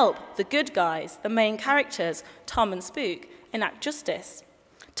and help the good guys, the main characters, Tom and Spook, enact justice.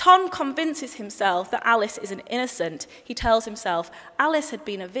 Tom convinces himself that Alice is an innocent. He tells himself Alice had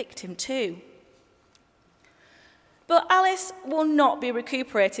been a victim too. But Alice will not be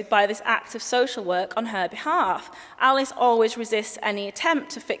recuperated by this act of social work on her behalf. Alice always resists any attempt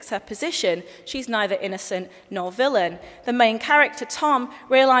to fix her position. She's neither innocent nor villain. The main character, Tom,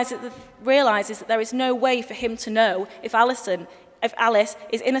 realises that there is no way for him to know if Alice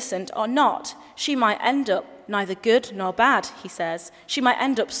is innocent or not. She might end up neither good nor bad, he says. She might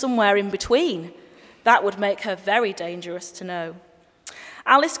end up somewhere in between. That would make her very dangerous to know.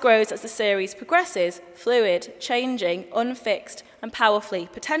 Alice grows as the series progresses, fluid, changing, unfixed, and powerfully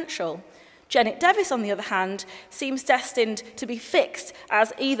potential. Janet Davis, on the other hand, seems destined to be fixed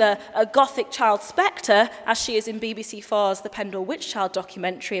as either a gothic child spectre, as she is in BBC 4's The Pendle Witch Child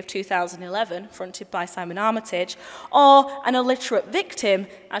documentary of 2011, fronted by Simon Armitage, or an illiterate victim,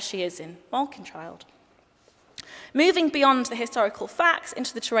 as she is in Malkin Child. Moving beyond the historical facts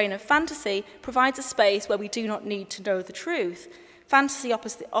into the terrain of fantasy provides a space where we do not need to know the truth. Fantasy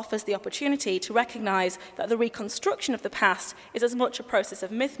offers the opportunity to recognise that the reconstruction of the past is as much a process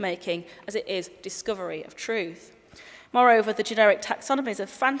of myth-making as it is discovery of truth. Moreover, the generic taxonomies of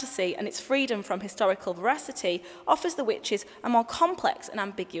fantasy and its freedom from historical veracity offers the witches a more complex and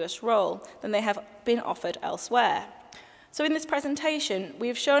ambiguous role than they have been offered elsewhere. So in this presentation, we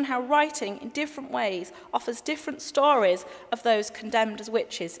have shown how writing in different ways offers different stories of those condemned as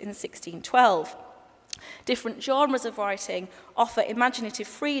witches in 1612. Different genres of writing offer imaginative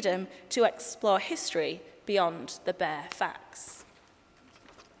freedom to explore history beyond the bare facts.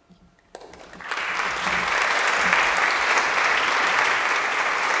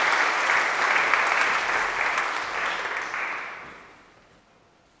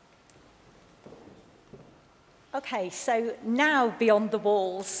 Okay, so now beyond the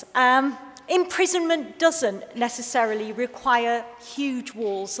walls. Imprisonment doesn't necessarily require huge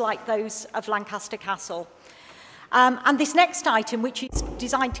walls like those of Lancaster Castle. And this next item, which is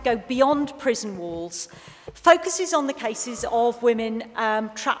designed to go beyond prison walls, focuses on the cases of women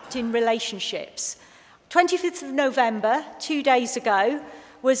trapped in relationships. 25th of November, 2 days ago,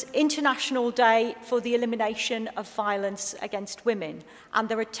 was International Day for the Elimination of Violence Against Women. And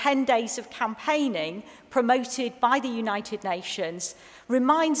there are 10 days of campaigning promoted by the United Nations,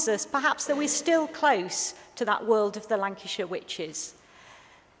 reminds us perhaps that we're still close to that world of the Lancashire witches.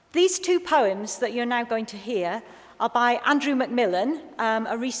 These two poems that you're now going to hear are by Andrew Macmillan,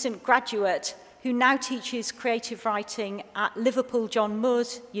 a recent graduate who now teaches creative writing at Liverpool John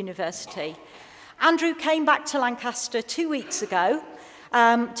Moores University. Andrew came back to Lancaster 2 weeks ago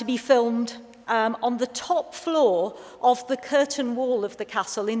to be filmed on the top floor of the curtain wall of the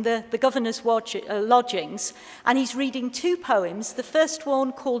castle in the governor's lodgings, and he's reading two poems, the first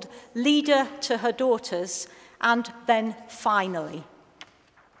one called Leader to Her Daughters, and then Finally.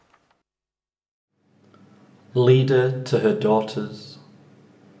 Leader to her daughters.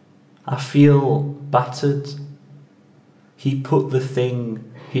 I feel battered. He put the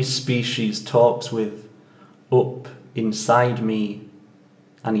thing his species talks with up inside me,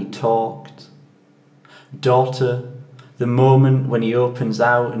 and he talked. Daughter, the moment when he opens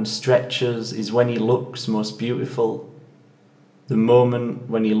out and stretches is when he looks most beautiful. The moment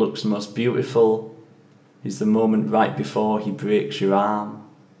when he looks most beautiful is the moment right before he breaks your arm.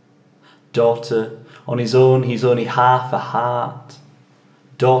 Daughter, on his own he's only half a heart.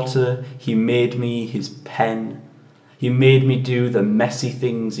 Daughter, he made me his pen. He made me do the messy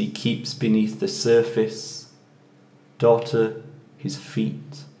things he keeps beneath the surface. Daughter, his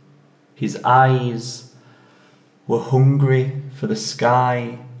feet, his eyes were hungry for the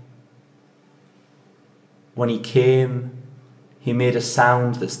sky. When he came, he made a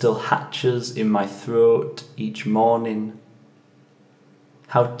sound that still hatches in my throat each morning.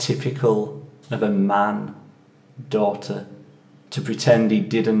 How typical of a man, daughter, to pretend he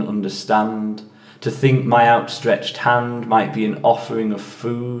didn't understand, to think my outstretched hand might be an offering of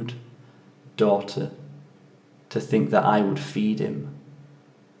food. Daughter, to think that I would feed him.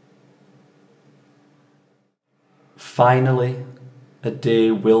 Finally, a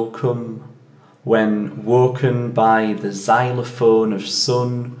day will come when, woken by the xylophone of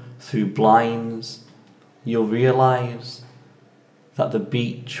sun through blinds, you'll realise that the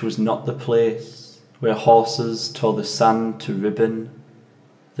beach was not the place where horses tore the sand to ribbon,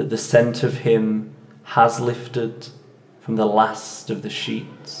 that the scent of him has lifted from the last of the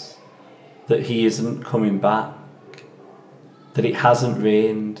sheets, that he isn't coming back, that it hasn't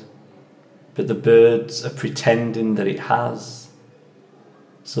rained, but the birds are pretending that it has,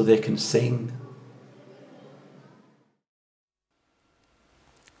 so they can sing.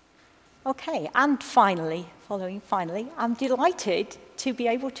 Okay, and finally, I'm delighted to be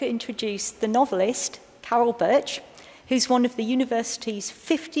able to introduce the novelist, Carol Birch, who's one of the university's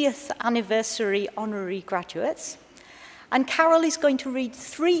 50th anniversary honorary graduates. And Carol is going to read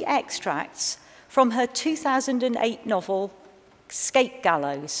 3 extracts from her 2008 novel, Scape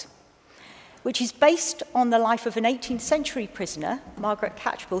Gallows, which is based on the life of an 18th century prisoner, Margaret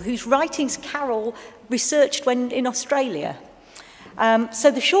Catchpole, whose writings Carol researched when in Australia.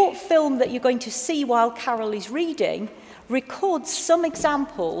 So the short film that you're going to see while Carol is reading records some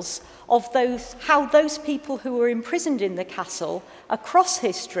examples of how those people who were imprisoned in the castle across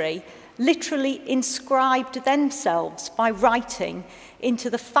history literally inscribed themselves by writing into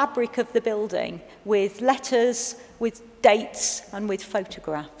the fabric of the building with letters, with dates, and with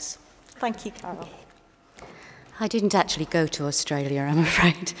photographs. Thank you, Carol. I didn't actually go to Australia, I'm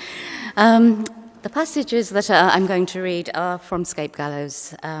afraid. The passages that I'm going to read are from Scape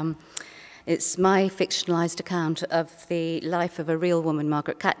Gallows. It's my fictionalised account of the life of a real woman,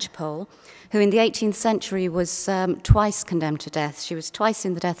 Margaret Catchpole, who in the 18th century was twice condemned to death. She was twice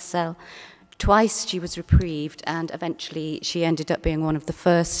in the death cell, twice she was reprieved, and eventually she ended up being one of the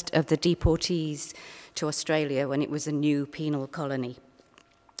first of the deportees to Australia when it was a new penal colony.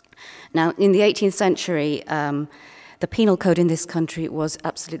 Now, in the 18th century, the penal code in this country was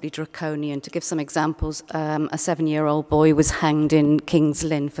absolutely draconian. To give some examples, a 7-year-old boy was hanged in King's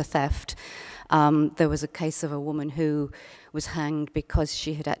Lynn for theft. There was a case of a woman who was hanged because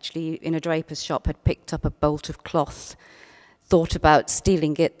she had actually, in a draper's shop, had picked up a bolt of cloth, thought about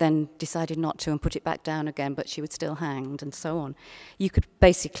stealing it, then decided not to and put it back down again, but she was still hanged, and so on. You could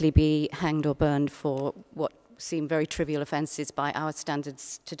basically be hanged or burned for what seem very trivial offences by our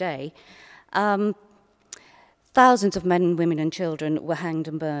standards today. Thousands of men, women and children were hanged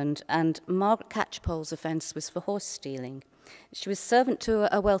and burned, and Margaret Catchpole's offence was for horse stealing. She was servant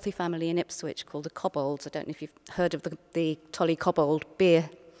to a wealthy family in Ipswich called the Cobbolds. I don't know if you've heard of the Tolly Cobbold beer,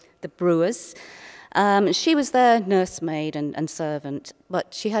 the brewers. She was their nursemaid and servant,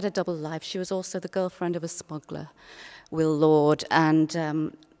 but she had a double life. She was also the girlfriend of a smuggler, Will Lord, and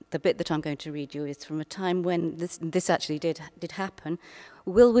the bit that I'm going to read you is from a time when this actually did happen.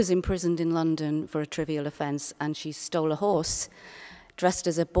 Will was imprisoned in London for a trivial offence, and she stole a horse, dressed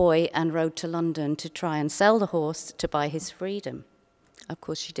as a boy, and rode to London to try and sell the horse to buy his freedom. Of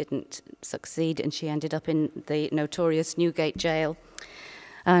course, she didn't succeed, and she ended up in the notorious Newgate jail.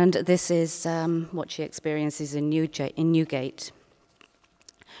 And this is what she experiences in Newgate.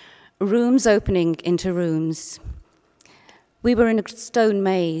 Rooms opening into rooms. We were in a stone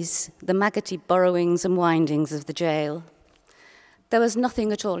maze, the maggoty burrowings and windings of the jail. There was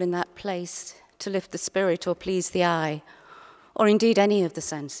nothing at all in that place to lift the spirit or please the eye, or indeed any of the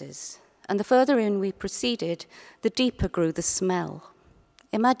senses. And the further in we proceeded, the deeper grew the smell.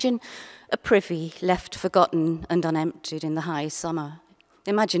 Imagine a privy left forgotten and unemptied in the high summer.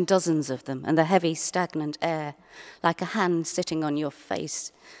 Imagine dozens of them and the heavy, stagnant air, like a hand sitting on your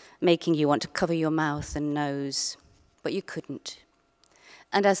face, making you want to cover your mouth and nose. But you couldn't.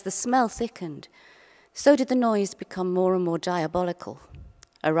 And as the smell thickened, so did the noise become more and more diabolical.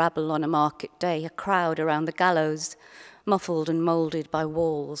 A rabble on a market day, a crowd around the gallows, muffled and moulded by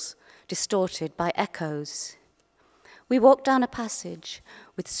walls, distorted by echoes. We walked down a passage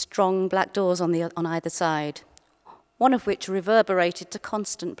with strong black doors on either side, one of which reverberated to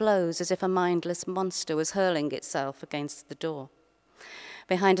constant blows as if a mindless monster was hurling itself against the door.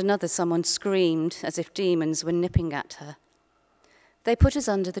 Behind another, someone screamed as if demons were nipping at her. They put us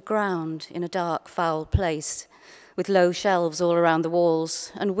under the ground in a dark, foul place, with low shelves all around the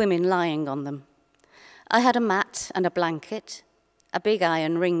walls and women lying on them. I had a mat and a blanket, a big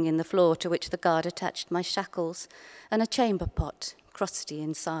iron ring in the floor to which the guard attached my shackles, and a chamber pot, crusty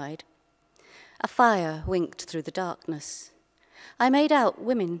inside. A fire winked through the darkness. I made out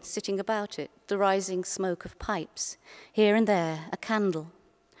women sitting about it, the rising smoke of pipes, here and there a candle.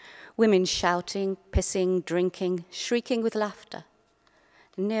 Women shouting, pissing, drinking, shrieking with laughter.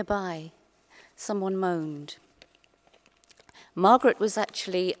 Nearby, someone moaned. Margaret was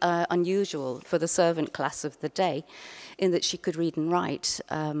actually unusual for the servant class of the day in that she could read and write.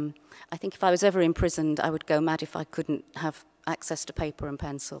 I think if I was ever imprisoned, I would go mad if I couldn't have access to paper and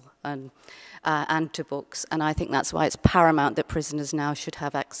pencil and to books. And I think that's why it's paramount that prisoners now should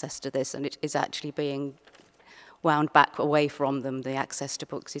have access to this, and it is actually being wound back away from them. The access to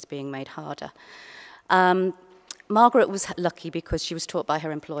books is being made harder. Margaret was lucky because she was taught by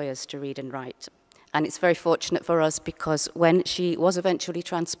her employers to read and write. And it's very fortunate for us because when she was eventually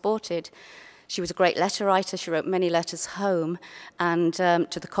transported, she was a great letter writer. She wrote many letters home and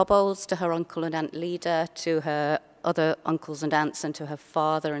to the Cobbolds, to her uncle and aunt Leda, to her other uncles and aunts and to her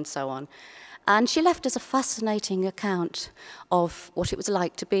father and so on. And she left us a fascinating account of what it was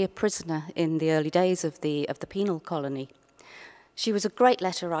like to be a prisoner in the early days of the penal colony. She was a great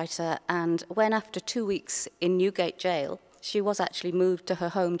letter writer, and when after 2 weeks in Newgate jail, she was actually moved to her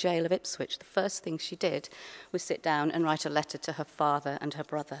home jail of Ipswich, the first thing she did was sit down and write a letter to her father and her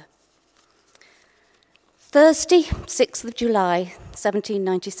brother. Thursday, 6th of July,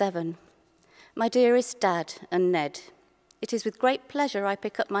 1797. My dearest Dad and Ned, it is with great pleasure I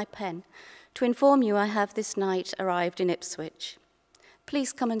pick up my pen to inform you I have this night arrived in Ipswich.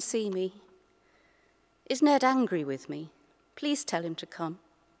 Please come and see me. Is Ned angry with me? Please tell him to come.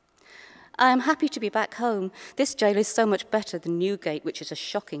 I am happy to be back home. This jail is so much better than Newgate, which is a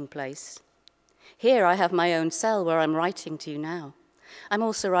shocking place. Here I have my own cell where I'm writing to you now. I'm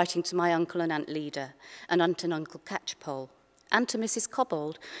also writing to my uncle and Aunt Leda, and Aunt and Uncle Catchpole, and to Mrs.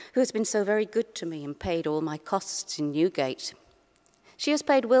 Cobbold, who has been so very good to me and paid all my costs in Newgate. She has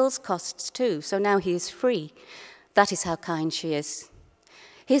paid Will's costs too, so now he is free. That is how kind she is.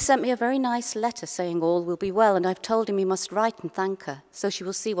 He has sent me a very nice letter saying all will be well, and I've told him he must write and thank her, so she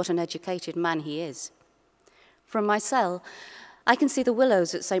will see what an educated man he is. From my cell, I can see the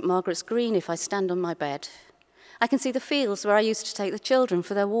willows at St. Margaret's Green if I stand on my bed. I can see the fields where I used to take the children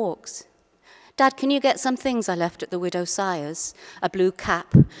for their walks. Dad, can you get some things I left at the Widow Sire's? A blue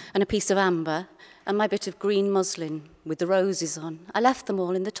cap and a piece of amber and my bit of green muslin with the roses on. I left them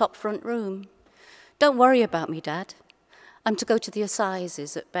all in the top front room. Don't worry about me, Dad. I'm to go to the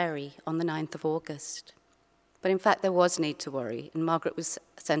assizes at Bury on the 9th of August. But in fact, there was need to worry, and Margaret was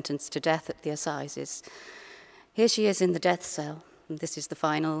sentenced to death at the assizes. Here she is in the death cell, and this is the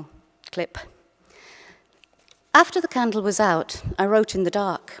final clip. After the candle was out, I wrote in the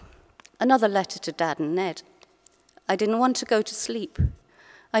dark, another letter to Dad and Ned. I didn't want to go to sleep.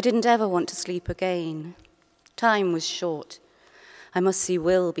 I didn't ever want to sleep again. Time was short. I must see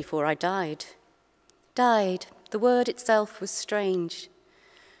Will before I died. Died. The word itself was strange.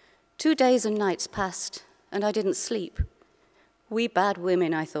 2 days and nights passed, and I didn't sleep. We bad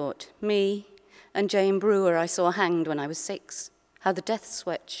women, I thought. Me and Jane Brewer I saw hanged when I was 6. How the death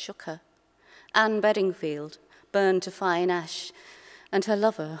sweat shook her. Anne Bedingfield, burned to fine ash, and her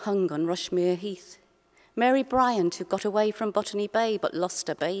lover hung on Rushmere Heath. Mary Bryant, who got away from Botany Bay but lost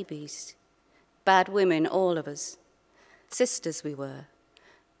her babies. Bad women, all of us. Sisters we were.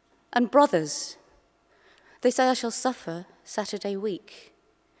 And brothers. They say I shall suffer Saturday week.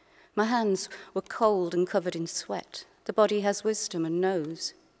 My hands were cold and covered in sweat. The body has wisdom and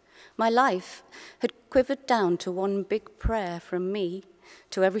knows. My life had quivered down to one big prayer from me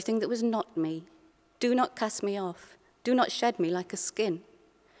to everything that was not me. Do not cast me off. Do not shed me like a skin.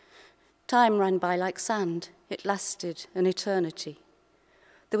 Time ran by like sand. It lasted an eternity.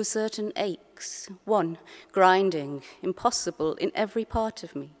 There were certain aches, one grinding, impossible in every part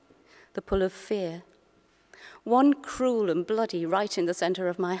of me, the pull of fear. One cruel and bloody right in the centre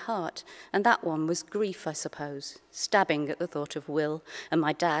of my heart, and that one was grief, I suppose, stabbing at the thought of Will and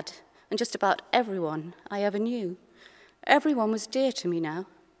my dad and just about everyone I ever knew. Everyone was dear to me now.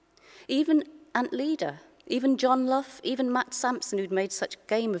 Even Aunt Leda, even John Luff, even Matt Sampson, who'd made such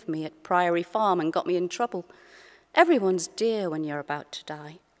game of me at Priory Farm and got me in trouble. Everyone's dear when you're about to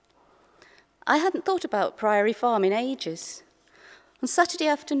die. I hadn't thought about Priory Farm in ages. On Saturday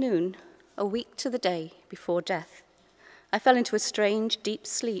afternoon, a week to the day before death, I fell into a strange, deep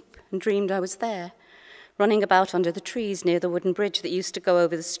sleep and dreamed I was there, running about under the trees near the wooden bridge that used to go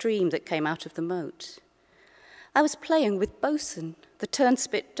over the stream that came out of the moat. I was playing with Bosun, the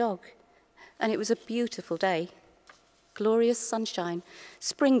turnspit dog, and it was a beautiful day. Glorious sunshine.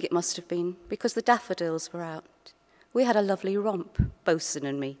 Spring it must have been, because the daffodils were out. We had a lovely romp, Bosun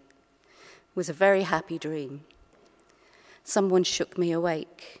and me. It was a very happy dream. Someone shook me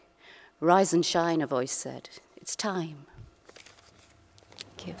awake. Rise and shine, a voice said. It's time.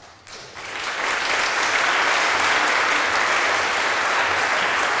 Thank you.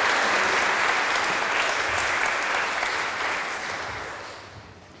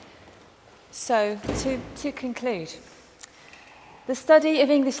 So, to conclude, the study of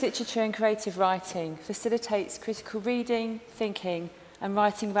English literature and creative writing facilitates critical reading, thinking, and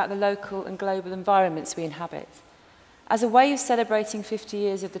writing about the local and global environments we inhabit. As a way of celebrating 50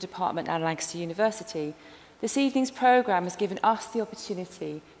 years of the department at Lancaster University, this evening's programme has given us the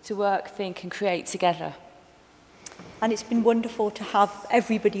opportunity to work, think and create together. And it's been wonderful to have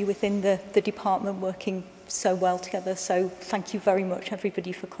everybody within the department working so well together. So thank you very much,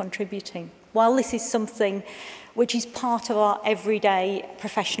 everybody, for contributing. While this is something which is part of our everyday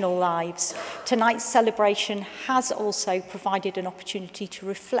professional lives, tonight's celebration has also provided an opportunity to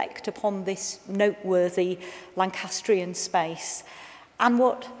reflect upon this noteworthy Lancastrian space and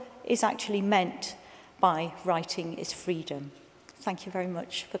what is actually meant by writing is freedom. Thank you very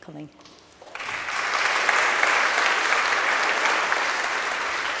much for coming.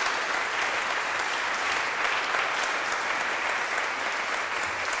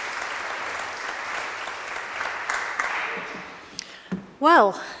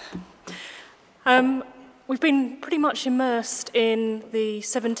 Well, we've been pretty much immersed in the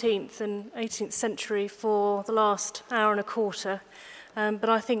 17th and 18th century for the last hour and a quarter, but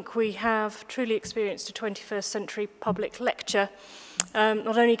I think we have truly experienced a 21st century public lecture,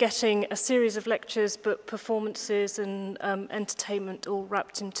 not only getting a series of lectures, but performances and entertainment all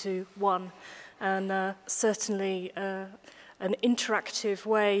wrapped into one, and certainly an interactive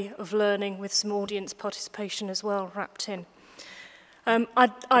way of learning with some audience participation as well wrapped in.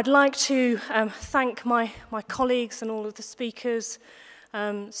 I'd like to thank my colleagues and all of the speakers,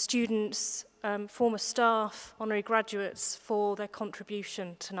 students, former staff, honorary graduates for their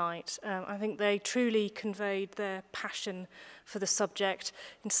contribution tonight. I think they truly conveyed their passion for the subject.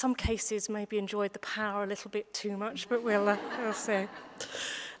 In some cases, maybe enjoyed the power a little bit too much, but we'll see.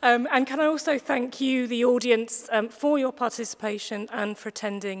 And can I also thank you, the audience, for your participation and for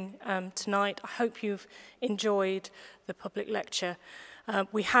attending tonight. I hope you've enjoyed the public lecture.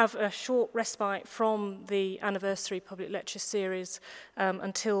 We have a short respite from the anniversary public lecture series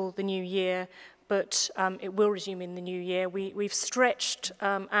until the new year, but it will resume in the new year. We've stretched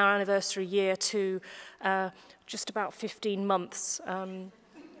our anniversary year to just about 15 months.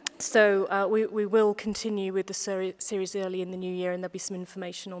 So we will continue with the series early in the new year, and there'll be some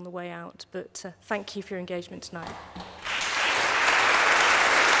information on the way out. But thank you for your engagement tonight.